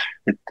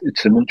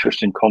it's an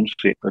interesting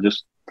concept. I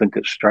just think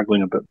it's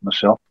struggling a bit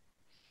myself.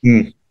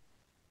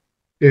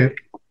 Yeah.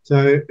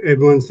 So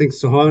everyone thinks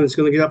the Highlanders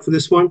going to get up for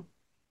this one?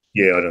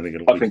 Yeah, I don't think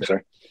it'll. I think so.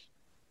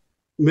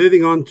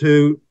 Moving on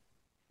to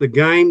the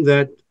game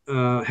that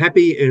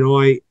Happy and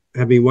I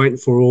have been waiting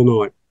for all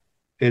night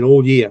and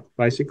all year,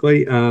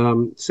 basically.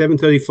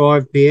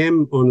 7:35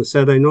 p.m. on a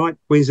Saturday night,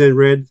 Queensland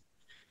Red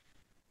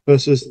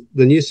versus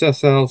the New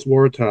South Wales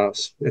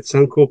Waratahs at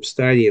Suncorp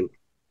Stadium.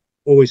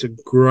 Always a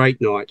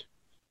great night.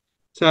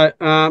 So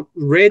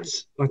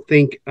Reds, I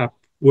think,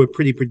 were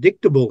pretty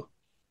predictable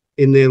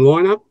in their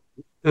lineup.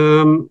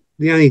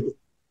 The only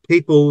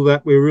people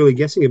that we were really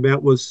guessing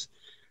about was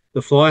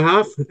the fly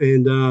half,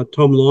 and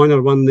Tom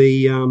Liner won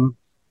the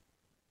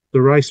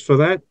race for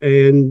that,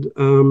 and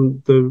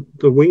the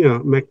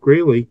winger Matt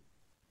Greeley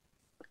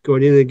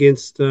got in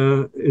against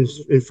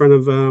in front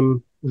of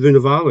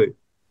Vunivalu.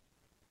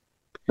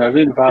 No,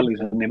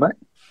 Vunivalu's in there, mate.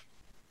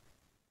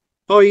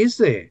 Oh, he is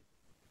there.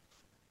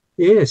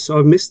 Yes,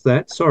 I missed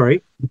that.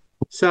 Sorry.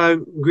 So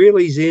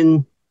Greeley's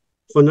in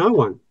for no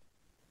one.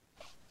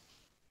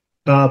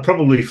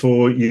 Probably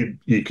for you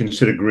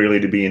consider Greeley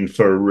to be in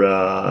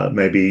for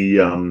maybe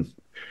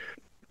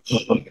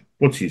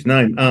what's his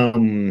name? It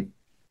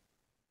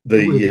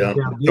would have been Jock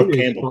Daldini's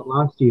Campbell. spot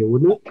last year,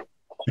 wouldn't it?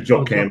 Oh, Jock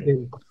Jock Campbell.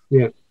 Campbell.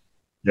 Yeah.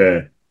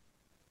 Yeah.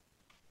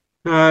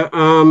 Uh,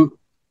 um,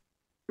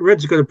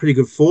 Reds have got a pretty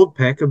good forward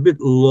pack, a bit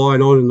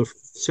light on in the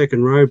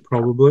second row,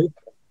 probably.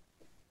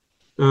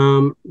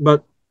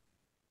 But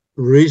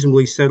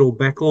reasonably settled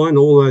backline.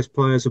 All those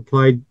players have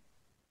played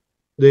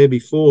there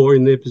before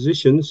in their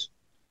positions.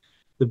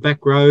 The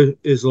back row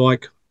is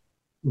like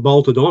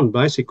bolted on,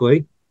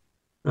 basically.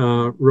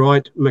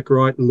 Wright,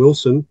 McWright, and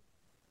Wilson.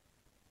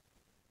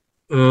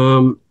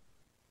 The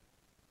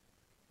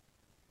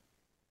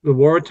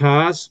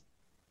Waratahs,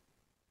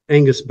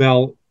 Angus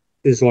Bell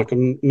is like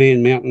a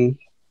man mountain.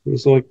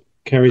 He's like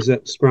carries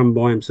that scrum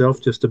by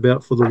himself just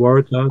about for the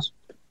Waratahs.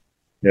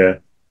 Yeah.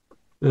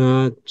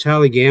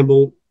 Charlie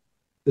Gamble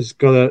has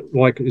got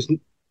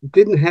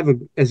didn't have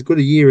as good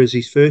a year as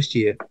his first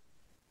year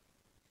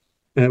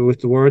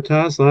with the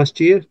Waratahs last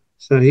year.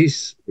 So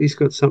he's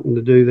got something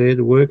to do there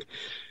to work.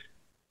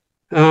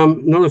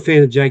 Not a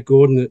fan of Jake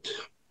Gordon at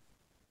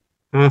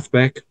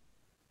halfback,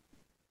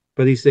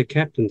 but he's their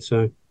captain.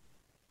 So,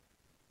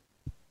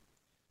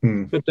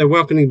 but they're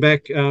welcoming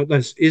back.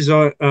 That's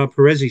Izzo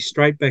Perezi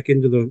straight back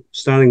into the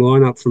starting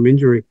lineup from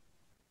injury.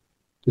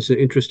 It's an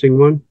interesting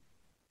one.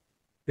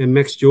 And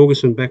Max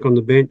Jorgensen back on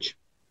the bench.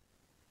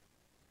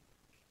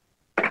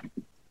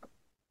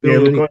 Yeah,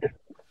 look,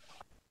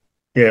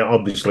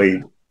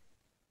 obviously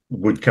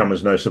would come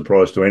as no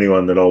surprise to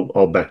anyone that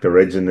I'll back the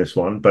Reds in this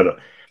one, but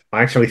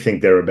I actually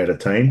think they're a better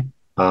team.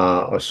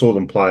 I saw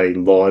them play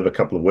live a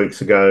couple of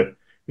weeks ago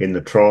in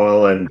the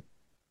trial, and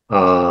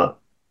I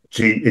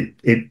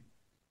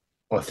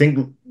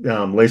think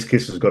Les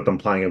Kiss has got them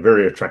playing a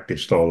very attractive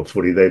style of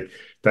footy. They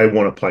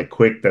want to play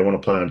quick. They want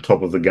to play on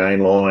top of the gain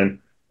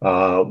line.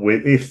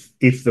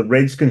 If the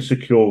Reds can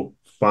secure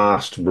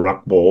fast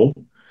ruck ball,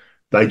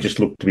 they just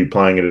look to be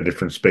playing at a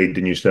different speed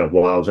to New South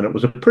Wales, and it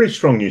was a pretty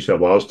strong New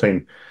South Wales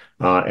team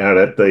out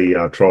at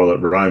the trial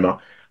at Roma.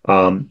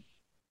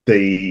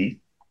 The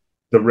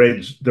the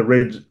Reds.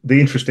 The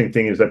interesting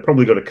thing is they've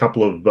probably got a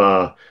couple of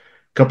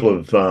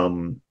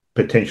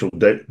potential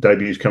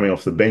debuts coming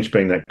off the bench,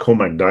 being that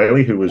Cormac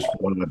Daly, who was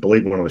I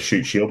believe one of the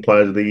Shoot Shield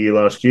players of the year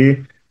last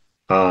year.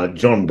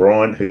 John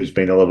Bryant, who's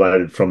been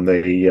elevated from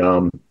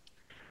the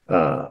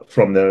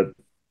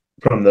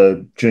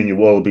junior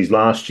Wallabies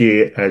last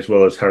year, as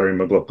well as Harry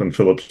McLaughlin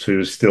Phillips,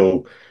 who is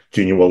still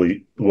junior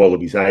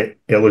Wallabies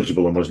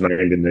eligible and was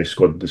named in their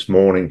squad this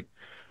morning.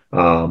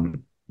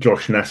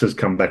 Josh Nass's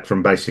come back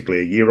from basically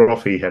a year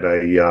off. He had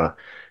a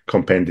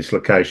compound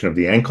dislocation of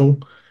the ankle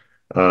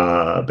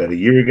about a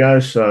year ago.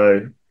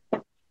 So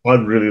I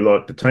really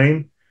like the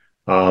team.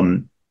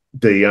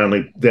 The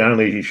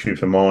only issue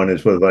for mine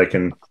is whether they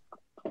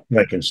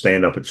can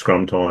stand up at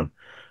scrum time.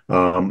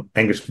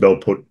 Angus Bell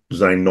put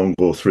Zane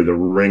Nongor through the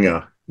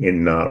ringer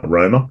in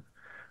Roma.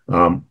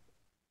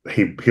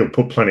 He'll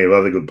put plenty of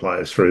other good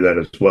players through that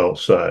as well.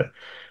 So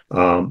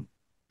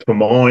for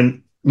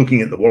mine,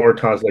 looking at the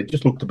Waratahs, they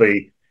just look to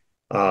be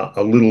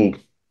a little.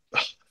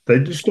 They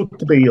just look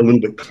to be a little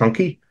bit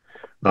clunky,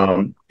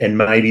 and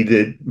maybe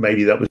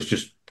that was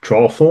just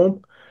trial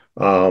form.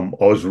 I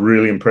was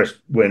really impressed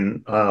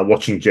when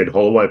watching Jed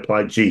Holloway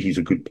play. Gee, he's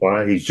a good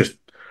player. He's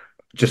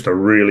just a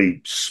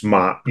really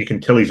smart. You can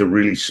tell he's a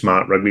really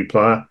smart rugby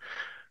player.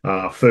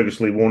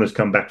 Fergus Lee Warner's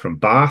come back from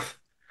Bath,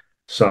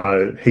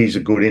 so he's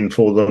a good in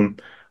for them.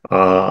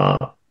 And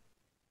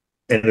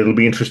it'll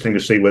be interesting to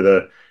see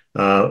whether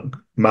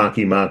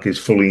Marky Mark is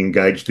fully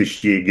engaged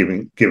this year,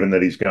 given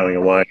that he's going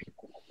away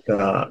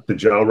to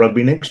jail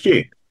rugby next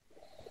year.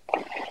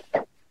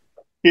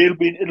 Yeah,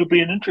 it'll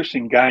be an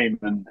interesting game,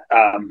 and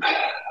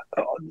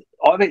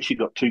I've actually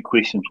got two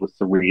questions with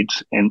the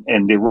Reds,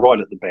 and they're right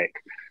at the back.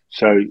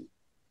 So,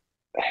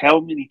 how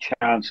many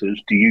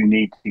chances do you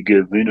need to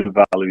give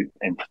Vunivalu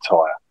and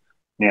Pattaya?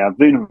 Now,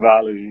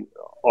 Vunivalu,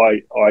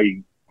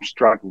 I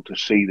struggle to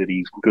see that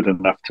he's good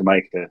enough to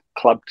make a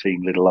club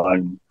team, let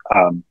alone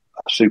a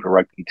Super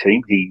Rugby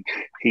team.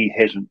 He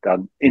hasn't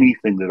done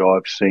anything that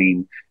I've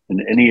seen in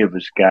any of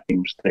his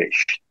games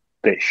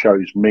that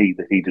shows me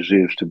that he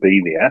deserves to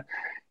be there.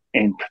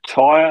 And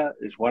Pattaya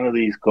is one of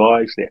these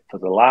guys that for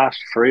the last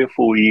 3 or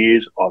 4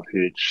 years, I've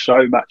heard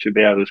so much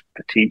about his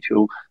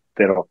potential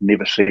that I've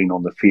never seen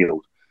on the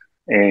field.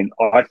 And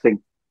I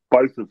think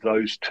both of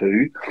those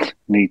two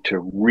need to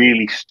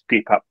really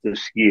step up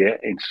this year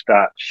and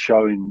start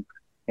showing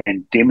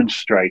and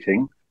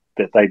demonstrating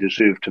that they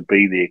deserve to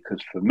be there.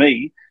 Because for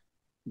me,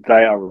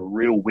 they are a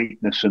real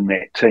weakness in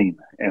that team.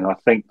 And I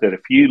think that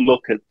if you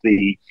look at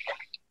the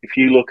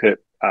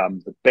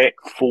back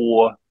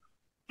four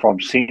from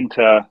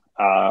centre,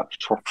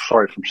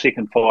 from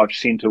second five,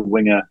 centre,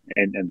 winger,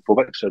 and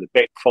fullback, so the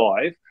back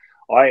five,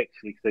 I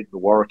actually think the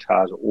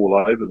Waratahs are all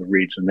over the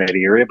Reds in that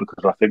area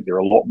because I think they're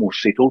a lot more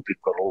settled.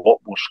 They've got a lot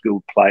more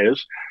skilled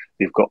players.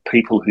 They've got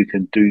people who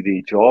can do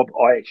their job.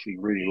 I actually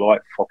really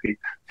like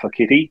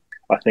Foketi.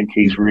 I think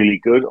he's really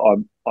good.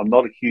 I'm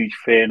not a huge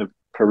fan of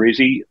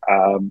Perezi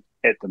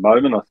at the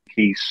moment. I think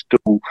he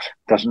still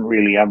doesn't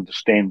really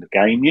understand the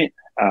game yet,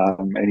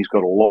 and he's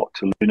got a lot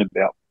to learn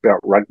about about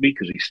rugby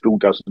because he still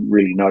doesn't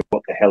really know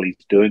what the hell he's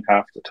doing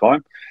half the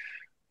time.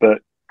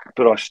 But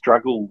I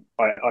struggle.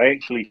 I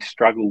actually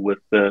struggle with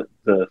the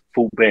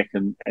fullback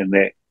and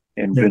that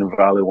and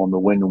Vunivalu on the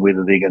wing and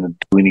whether they're going to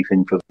do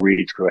anything for the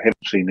Reds because I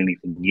haven't seen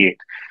anything yet.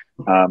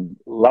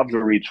 Love the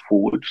Reds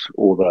forwards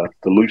or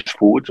the loose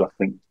forwards. I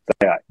think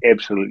they are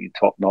absolutely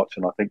top notch,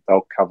 and I think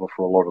they'll cover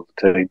for a lot of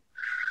the team.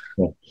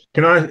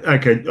 Can I?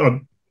 Okay,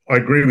 I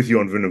agree with you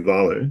on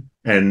Vunivalu,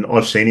 and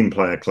I've seen him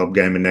play a club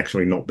game and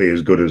actually not be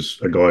as good as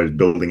a guy who's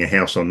building a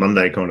house on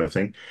Monday kind of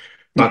thing.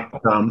 But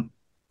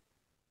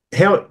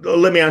how?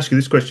 Let me ask you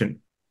this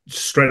question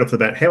straight off the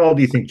bat: how old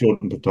do you think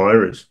Jordan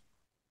Petaia is?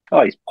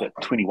 Oh, he's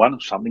 21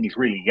 or something. He's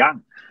really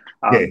young.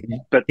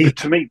 But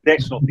to me,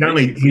 that's not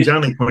he's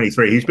only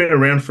 23. He's been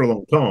around for a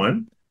long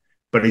time,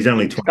 but he's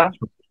only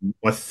 23.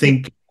 I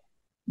think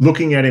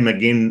looking at him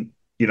again,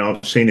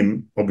 I've seen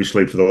him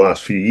obviously for the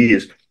last few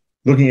years.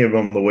 Looking at him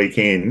on the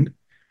weekend,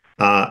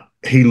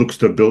 he looks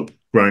to have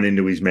grown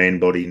into his man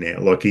body now.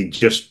 Like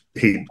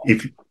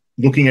if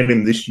looking at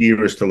him this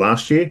year as to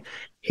last year,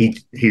 he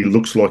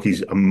looks like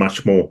he's a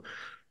much more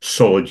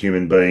solid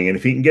human being. And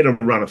if he can get a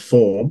run of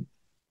form,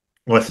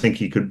 I think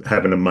he could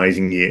have an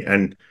amazing year.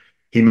 And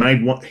he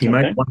made one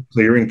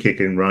clearing kick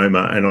in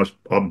Roma, and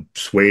I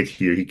swear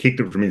to you, he kicked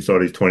it from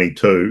inside his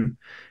 22,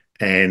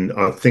 and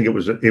I think it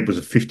was a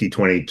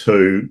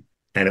 50-22,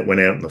 and it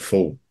went out in the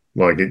full.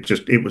 Like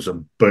it was a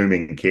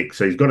booming kick.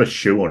 So he's got a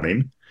shoe on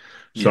him.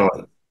 So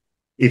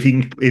if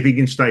he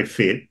can stay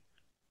fit,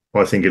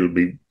 I think he'll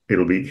be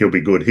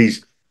good.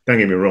 Don't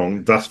get me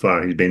wrong, thus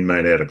far he's been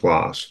made out of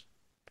glass.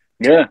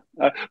 Yeah,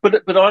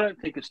 but I don't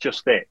think it's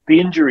just that. The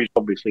injuries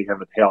obviously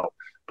haven't helped,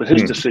 but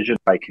his decision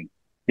making,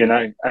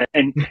 and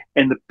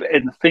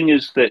the thing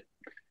is that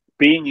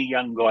being a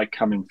young guy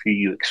coming through,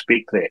 you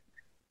expect that,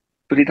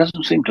 but he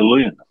doesn't seem to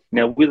learn.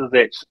 Now, whether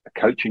that's a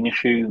coaching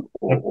issue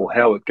or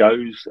how it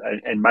goes,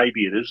 and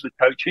maybe it is the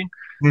coaching,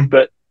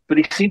 but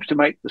he seems to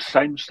make the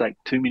same mistake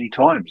too many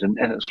times, and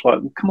it's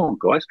like, well, come on,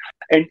 guys.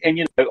 And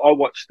I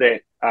watched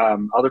that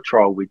other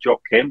trial with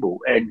Jock Campbell,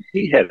 and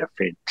he had a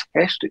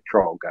fantastic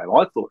trial game.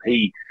 I thought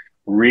he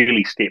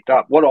really stepped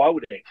up. What I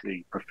would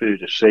actually prefer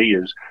to see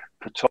is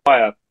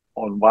Petaia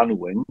on one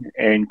wing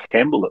and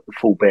Campbell at the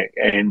fullback,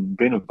 and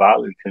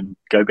Vunivalu can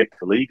go back to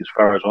the league as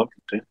far as I'm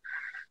concerned.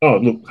 Oh,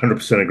 look,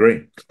 100%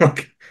 agree.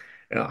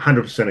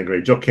 100%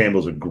 agree. Jock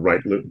Campbell's a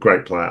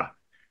great player.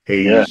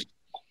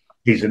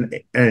 He's an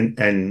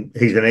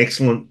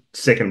excellent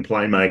second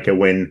playmaker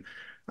when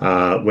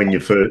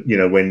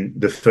when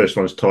the first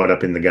one's tied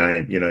up in the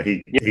game.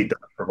 He does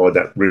provide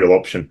that real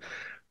option.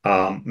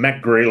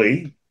 Matt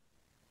Greeley,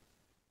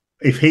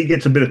 if he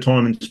gets a bit of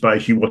time and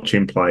space, you watch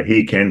him play.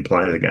 He can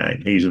play the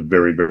game. He's a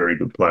very, very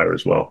good player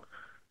as well.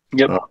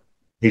 Yep.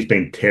 He's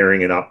been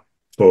tearing it up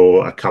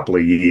for a couple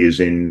of years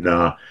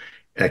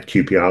at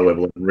QPR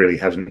level and really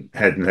hadn't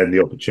had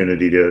the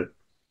opportunity to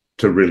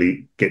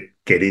really get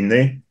in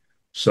there.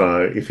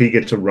 So if he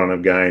gets a run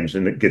of games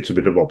and it gets a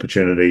bit of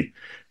opportunity,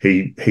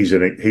 he's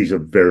a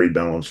very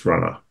balanced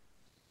runner.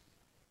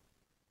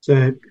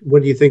 So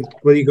what do you think?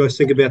 What do you guys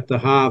think about the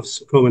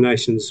halves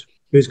combinations?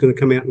 Who's going to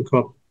come out and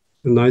cop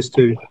in those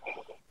two?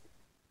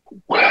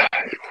 Yeah,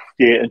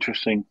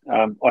 interesting.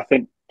 I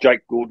think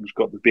Jake Gordon's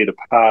got the better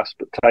pass,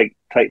 but Tate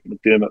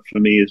McDermott for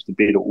me is the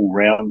better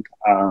all-round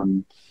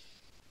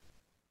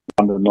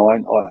number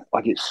 9.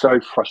 I get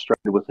so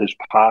frustrated with his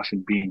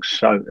passing being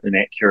so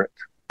inaccurate,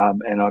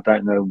 and I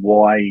don't know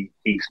why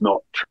he's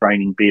not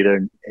training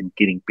better and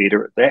getting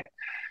better at that.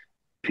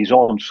 If he's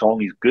on song,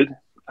 he's good.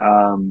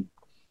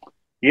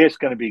 It's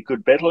going to be a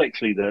good battle,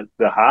 actually, the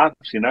halves,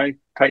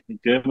 Tate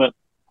McDermott,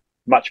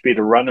 much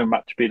better runner,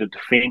 much better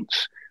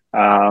defence.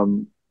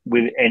 And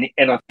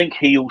I think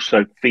he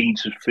also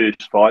feeds his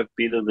first 5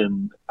 better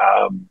than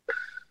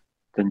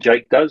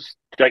Jake does.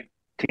 Jake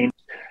tends.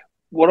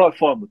 What I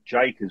find with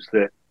Jake is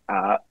that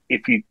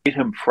if you get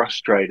him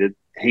frustrated,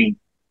 he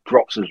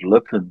drops his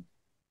lip and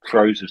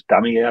throws his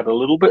dummy out a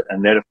little bit,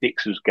 and that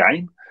affects his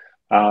game.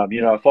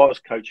 If I was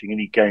coaching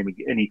any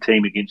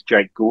team against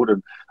Jake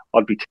Gordon,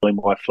 I'd be telling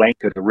my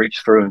flanker to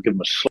reach through and give him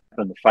a slap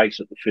in the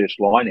face at the first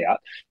line out,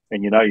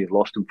 and you've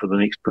lost him for the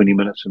next 20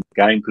 minutes in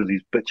the game because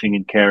he's bitching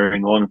and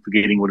carrying on and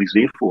forgetting what he's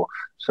there for.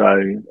 So,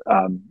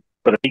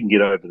 but if he can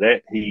get over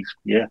that,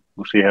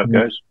 we'll see how it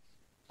goes.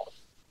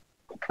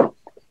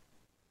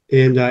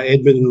 And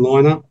Edmund and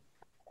Liner.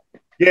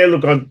 Yeah,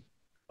 look,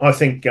 I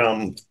think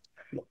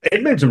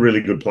Edmund's a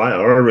really good player.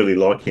 I really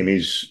like him.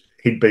 I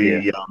think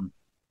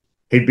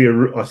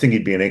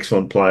he'd be an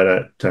excellent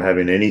player to have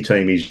in any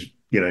team. He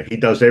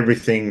does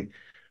everything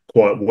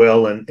quite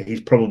well, and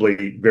he's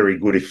probably very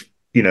good if,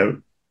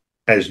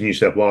 as New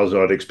South Wales,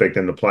 I'd expect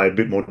them to play a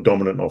bit more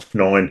dominant off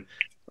 9,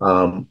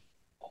 and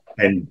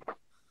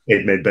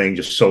Edmed being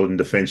just solid in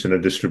defence and a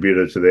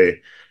distributor to their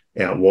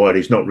out wide.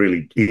 He's not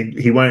really,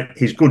 he won't,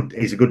 he's good,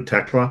 he's a good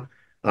tackler,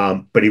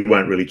 but he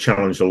won't really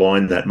challenge the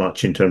line that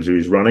much in terms of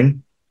his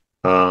running.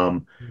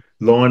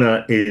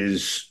 Liner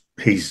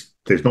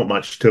there's not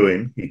much to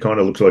him. He kind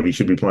of looks like he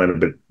should be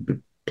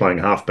playing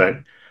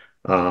halfback.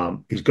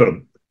 He's got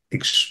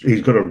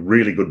he's got a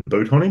really good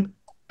boot on him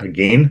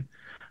again.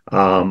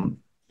 And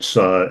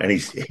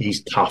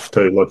he's tough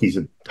too. Like, he's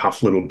a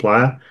tough little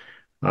player.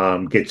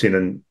 Gets in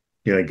and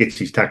gets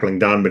his tackling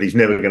done, but he's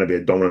never going to be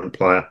a dominant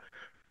player.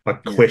 I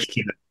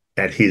question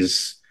at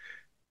his.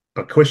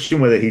 I question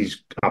whether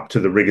he's up to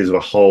the rigors of a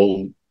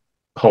whole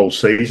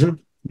season.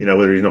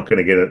 Whether he's not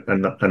going to get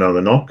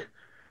another knock.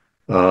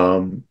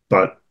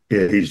 But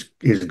yeah,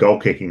 his goal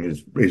kicking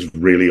is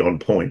really on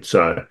point.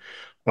 So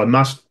I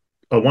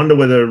wonder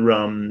whether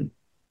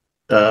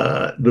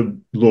the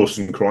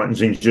Lawson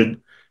Crichton's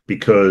injured,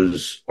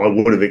 because I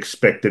would have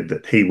expected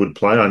that he would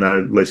play. I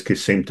know Leicester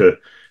seemed to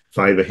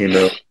favour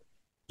him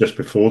just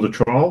before the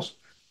trials,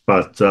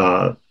 but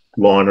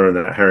Liner and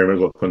that Harry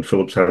McLaughlin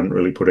Phillips haven't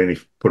really put a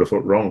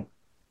foot wrong.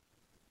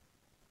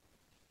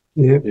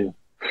 Yeah.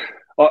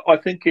 I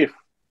think if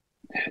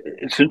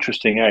it's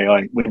interesting,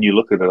 when you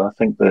look at it, I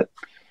think that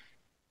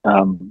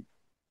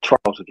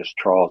trials are just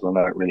trials. I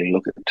don't really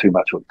look at too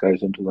much what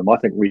goes into them. I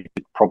think we're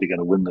probably going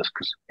to win this,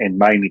 and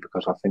mainly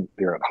because I think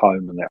they're at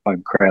home and that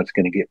home crowd's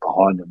going to get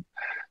behind them.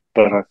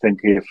 But I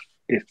think if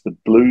the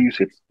Blues,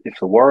 if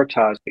the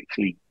Waratahs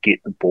actually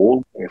get the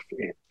ball, if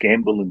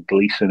Gamble and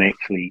Gleeson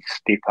actually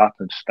step up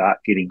and start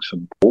getting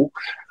some ball,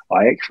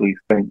 I actually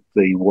think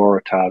the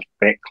Waratahs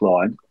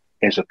backline,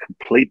 as a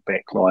complete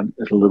backline,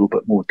 is a little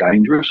bit more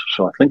dangerous.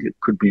 So I think it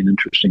could be an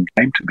interesting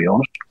game, to be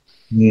honest.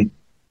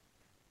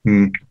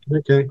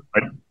 Okay.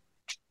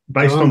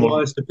 Based on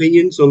unbiased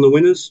opinions on the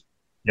winners.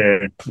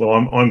 Yeah, well,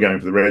 I'm going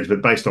for the Reds,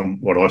 but based on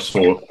what I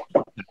saw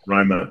at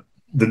Roma,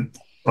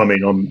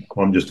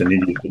 I'm just an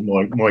idiot.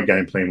 But my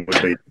game plan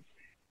would be,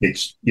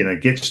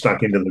 get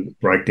stuck into the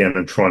breakdown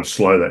and try and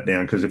slow that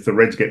down, because if the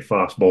Reds get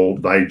fast ball,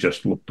 they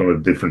just looked on a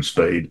different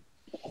speed.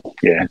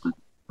 Yeah,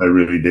 they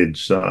really did.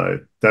 So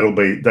that would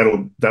be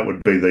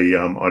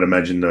the I'd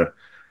imagine the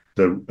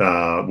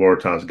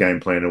Waratahs game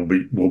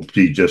plan will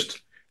be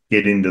just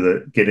get into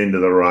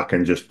the ruck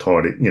and just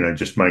tide it,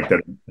 just make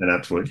that an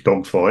absolute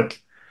dogfight.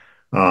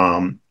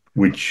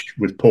 Which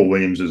with Paul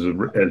Williams as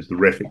the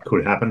ref, it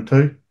could happen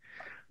to.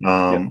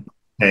 And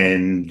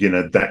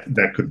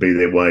that could be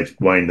their way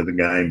into the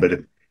game.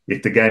 But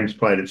if the game's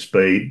played at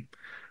speed,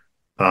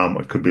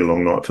 it could be a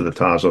long night for the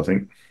Tars, I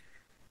think.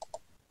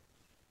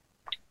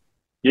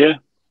 Yeah,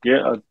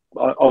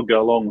 I'll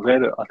go along with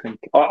that.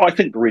 I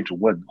think the Reds will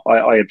win.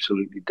 I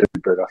absolutely do,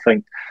 but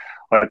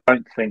I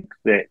don't think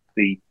that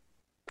the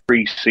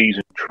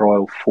pre-season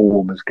trial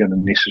form is going to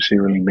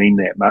necessarily mean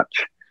that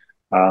much.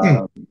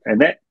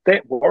 And that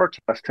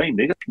Waratahs team,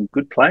 they got some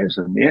good players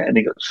in there, and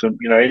they got some,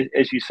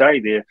 as you say,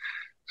 they're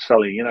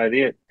Sully,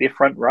 their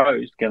front row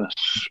is going to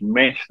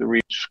smash the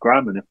Red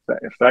scrum, and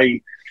if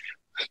they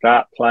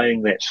start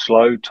playing that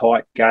slow,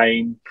 tight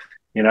game,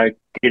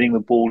 getting the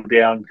ball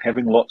down,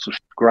 having lots of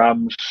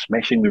scrums,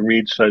 smashing the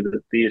Reds so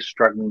that they're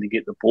struggling to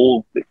get the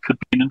ball, it could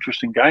be an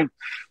interesting game.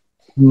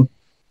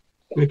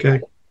 Okay.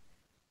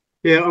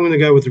 Yeah, I'm going to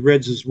go with the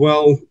Reds as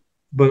well,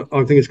 but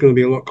I think it's going to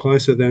be a lot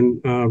closer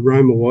than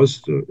Roma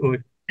was.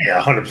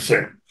 Yeah,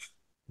 100%.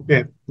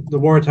 Yeah, the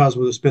Waratahs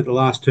would have spent the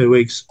last 2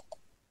 weeks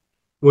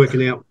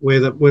working out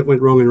where what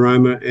went wrong in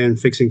Roma and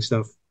fixing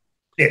stuff.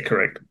 Yeah,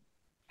 correct.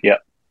 Yeah.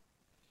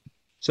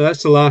 So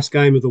that's the last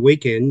game of the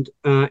weekend.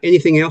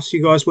 Anything else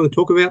you guys want to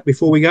talk about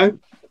before we go?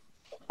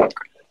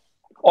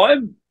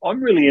 I'm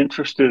really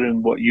interested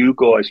in what you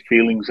guys'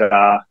 feelings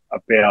are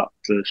about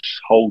this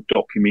whole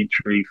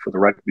documentary for the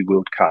Rugby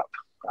World Cup.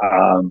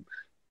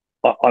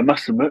 I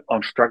must admit,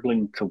 I'm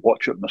struggling to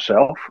watch it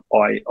myself.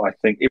 I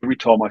think every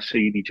time I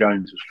see Eddie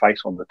Jones's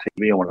face on the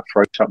TV, I want to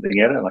throw something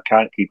at it, and I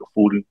can't keep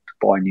affording to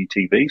buy a new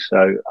TV.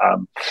 So,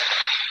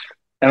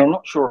 and I'm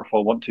not sure if I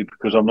want to,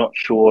 because I'm not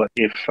sure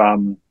if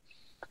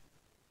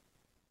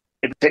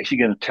it's actually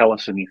going to tell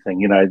us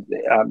anything. You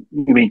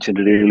mentioned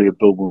it earlier,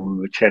 Bill, when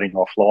we were chatting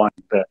offline,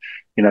 but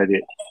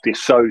they're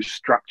so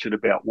structured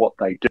about what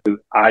they do.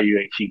 Are you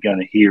actually going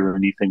to hear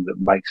anything that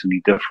makes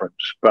any difference?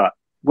 But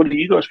what do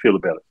you guys feel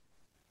about it?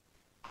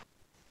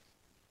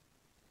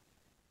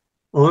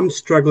 I'm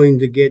struggling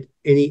to get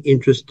any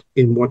interest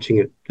in watching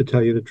it, to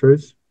tell you the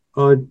truth.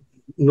 I'm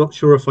not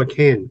sure if I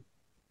can.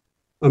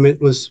 I mean,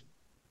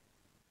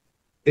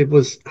 it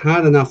was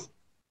hard enough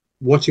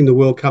watching the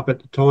World Cup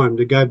at the time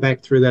to go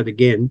back through that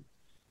again.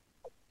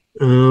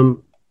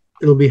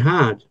 It'll be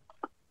hard,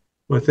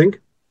 I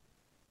think.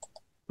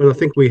 But I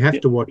think we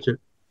have to watch it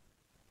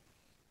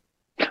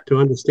to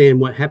understand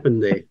what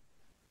happened there.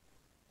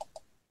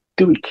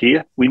 Do we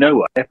care? We know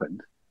what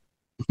happened.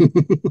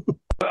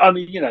 I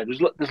mean,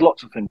 there's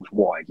lots of things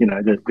why.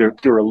 There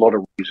are a lot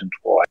of reasons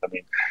why. I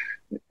mean,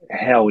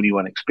 how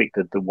anyone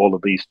expected the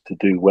Wallabies to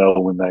do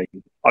well when the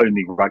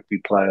only rugby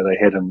player they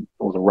had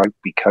or the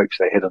rugby coach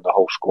they had in the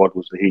whole squad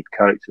was the head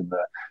coach, and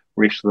the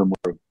rest of them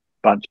were a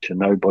bunch of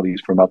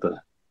nobodies from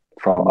other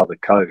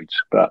codes.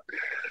 But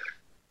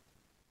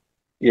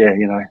yeah,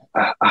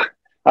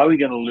 are we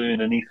going to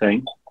learn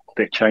anything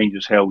that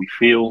changes how we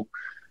feel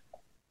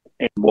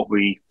and what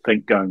we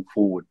think going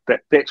forward?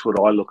 That's what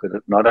I look at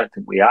it, and I don't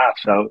think we are.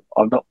 So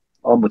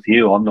I'm with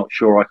you. I'm not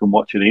sure I can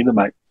watch it either,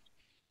 mate.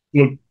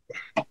 Look,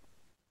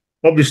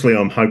 obviously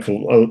I'm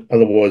hopeful.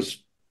 Otherwise,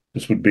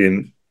 this would be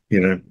an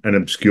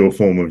obscure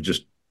form of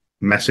just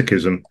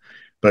masochism.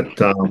 But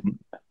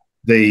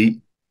the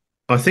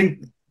I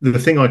think the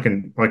thing I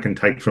can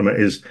take from it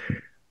is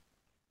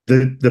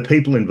the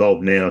people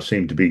involved now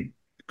seem to be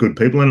good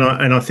people, and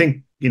I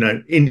think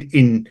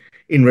in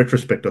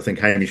retrospect, I think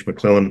Hamish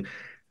McClellan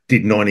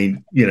did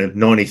 90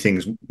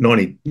 things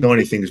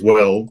 90 things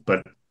well,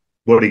 but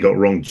what he got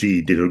wrong, gee,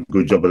 he did a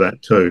good job of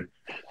that too.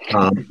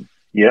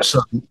 Yeah.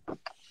 So,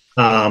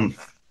 um,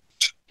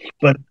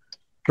 but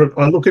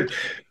I look at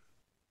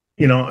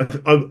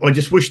I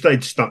just wish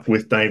they'd stuck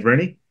with Dave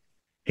Rennie.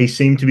 He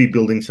seemed to be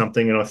building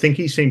something, and I think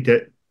he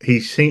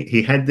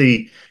had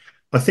the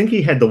I think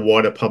he had the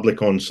wider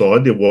public on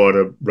side, the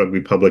wider rugby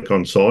public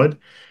on side.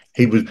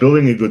 He was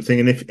building a good thing,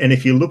 and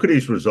if you look at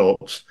his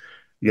results,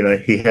 he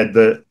had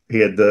the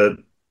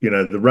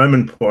the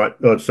Roman White,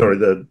 oh, sorry,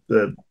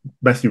 the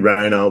Matthew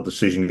Raynald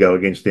decision go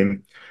against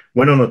him.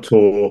 Went on a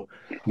tour,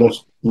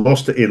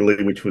 lost to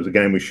Italy, which was a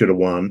game we should have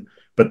won,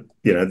 but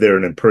they're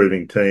an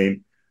improving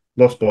team.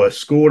 Lost by a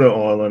score to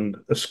Ireland,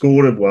 a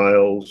score to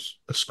Wales,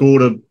 a score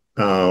to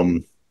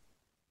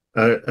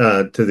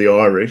the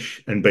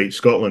Irish, and beat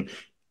Scotland.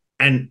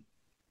 And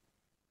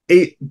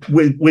in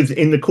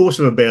the course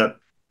of about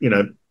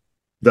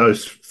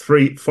those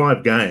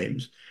 5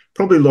 games,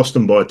 probably lost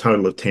them by a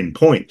total of 10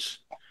 points,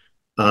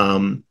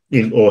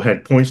 or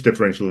had points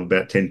differential of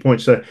about 10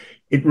 points. So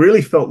it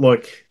really felt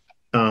like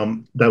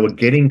they were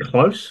getting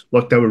close,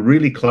 like they were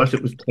really close.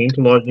 It was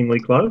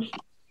tantalisingly close.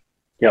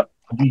 Yep.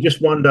 You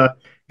just wonder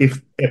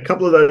if a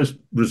couple of those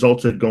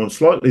results had gone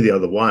slightly the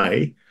other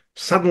way,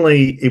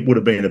 suddenly it would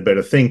have been a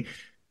better thing.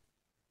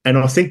 And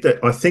I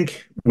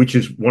think, which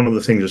is one of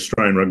the things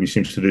Australian rugby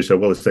seems to do so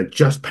well, is they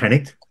just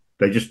panicked.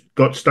 They just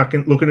got stuck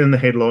in looking in the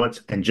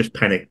headlights and just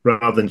panicked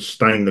rather than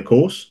staying the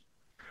course.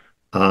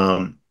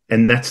 And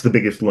that's the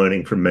biggest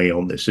learning from me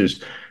on this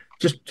is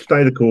just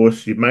stay the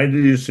course. You've made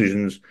the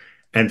decisions.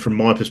 And from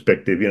my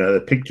perspective, they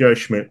pick Joe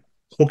Schmidt,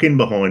 hook in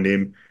behind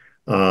him,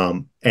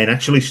 and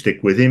actually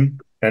stick with him.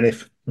 And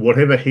if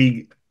whatever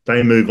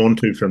they move on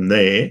to from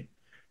there,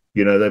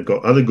 they've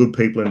got other good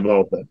people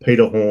involved. Like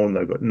Peter Horn,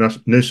 they've got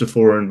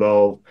Nusafora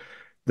involved.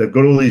 They've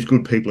got all these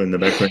good people in the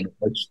background. If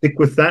they stick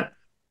with that,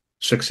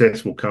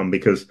 success will come,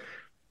 because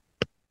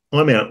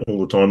I'm out all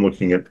the time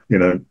looking at,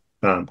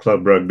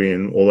 club rugby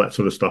and all that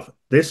sort of stuff.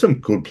 There's some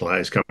good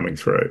players coming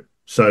through.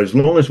 So as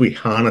long as we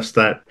harness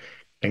that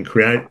and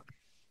create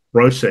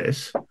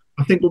process,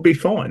 I think we'll be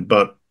fine.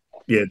 But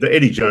yeah, the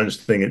Eddie Jones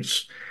thing,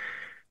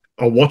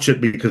 I'll watch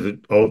it because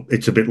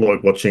it's a bit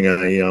like watching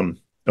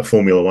a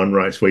Formula One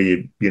race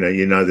where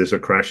there's a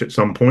crash at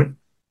some point.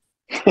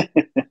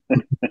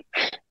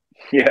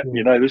 Yeah,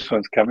 this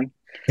one's coming.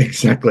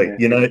 Exactly.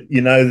 Yeah.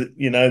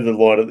 The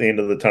light at the end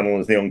of the tunnel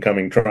is the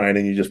oncoming train,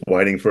 and you're just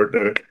waiting for it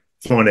to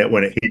find out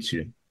when it hits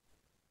you.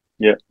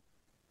 Yeah.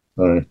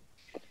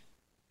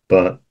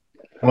 But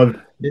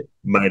I've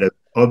made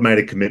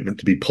a commitment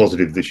to be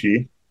positive this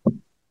year.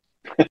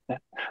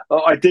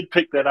 Oh, I did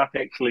pick that up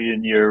actually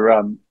in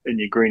your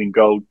green and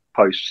gold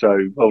post. So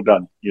well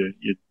done.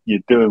 You're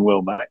doing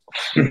well, mate.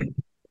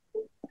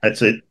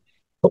 That's it.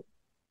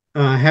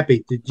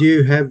 Happy. Did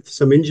you have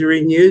some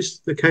injury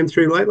news that came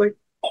through lately?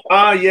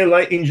 Yeah,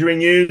 late injury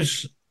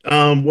news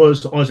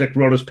was Isaac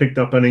Rodgers picked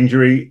up an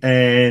injury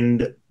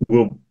and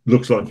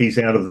looks like he's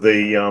out of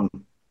the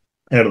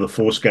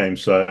Force game.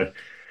 So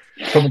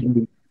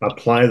probably a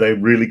player they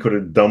really could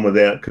have done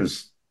without,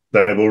 because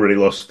they've already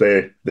lost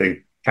their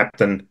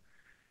captain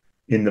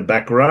in the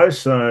back row,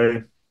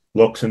 so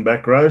locks and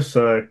back row.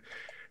 So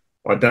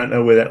I don't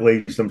know where that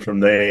leaves them from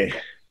there.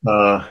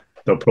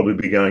 They'll probably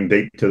be going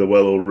deep to the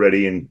well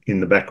already in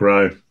the back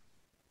row.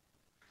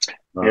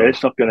 Yeah,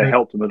 it's not going to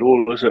help them at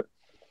all, is it?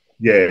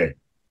 Yeah.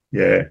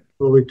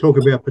 Well, we talk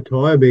about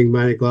Pataya being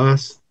made of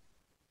glass.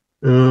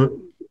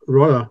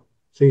 Rodder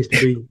seems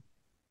to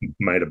be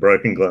made of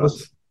broken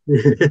glass.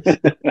 Yeah,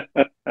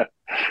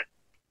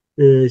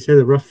 he's had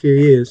a rough few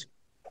years.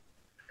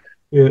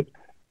 Yeah.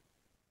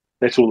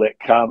 That's all that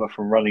karma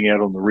from running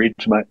out on the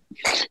Reds, mate.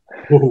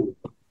 Whoa.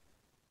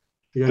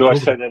 Do I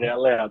say that out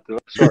loud?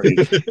 Sorry.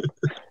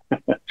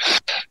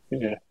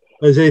 Yeah.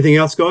 Is there anything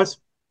else, guys?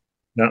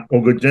 No,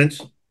 all good,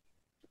 gents.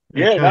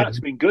 Yeah, no, it's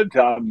been good.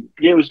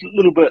 It was a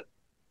little bit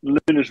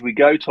learn as we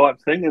go type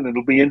thing, and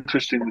it'll be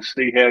interesting to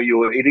see how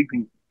your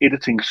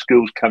editing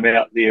skills come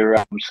out there,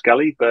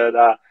 Scully. But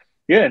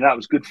it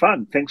was good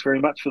fun. Thanks very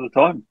much for the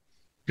time.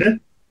 Yeah,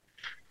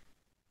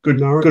 good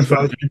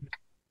fun.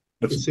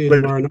 Let's see you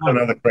tomorrow night.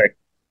 Another crack.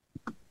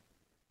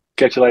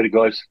 Catch you later,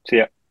 guys. See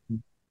ya.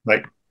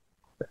 Bye.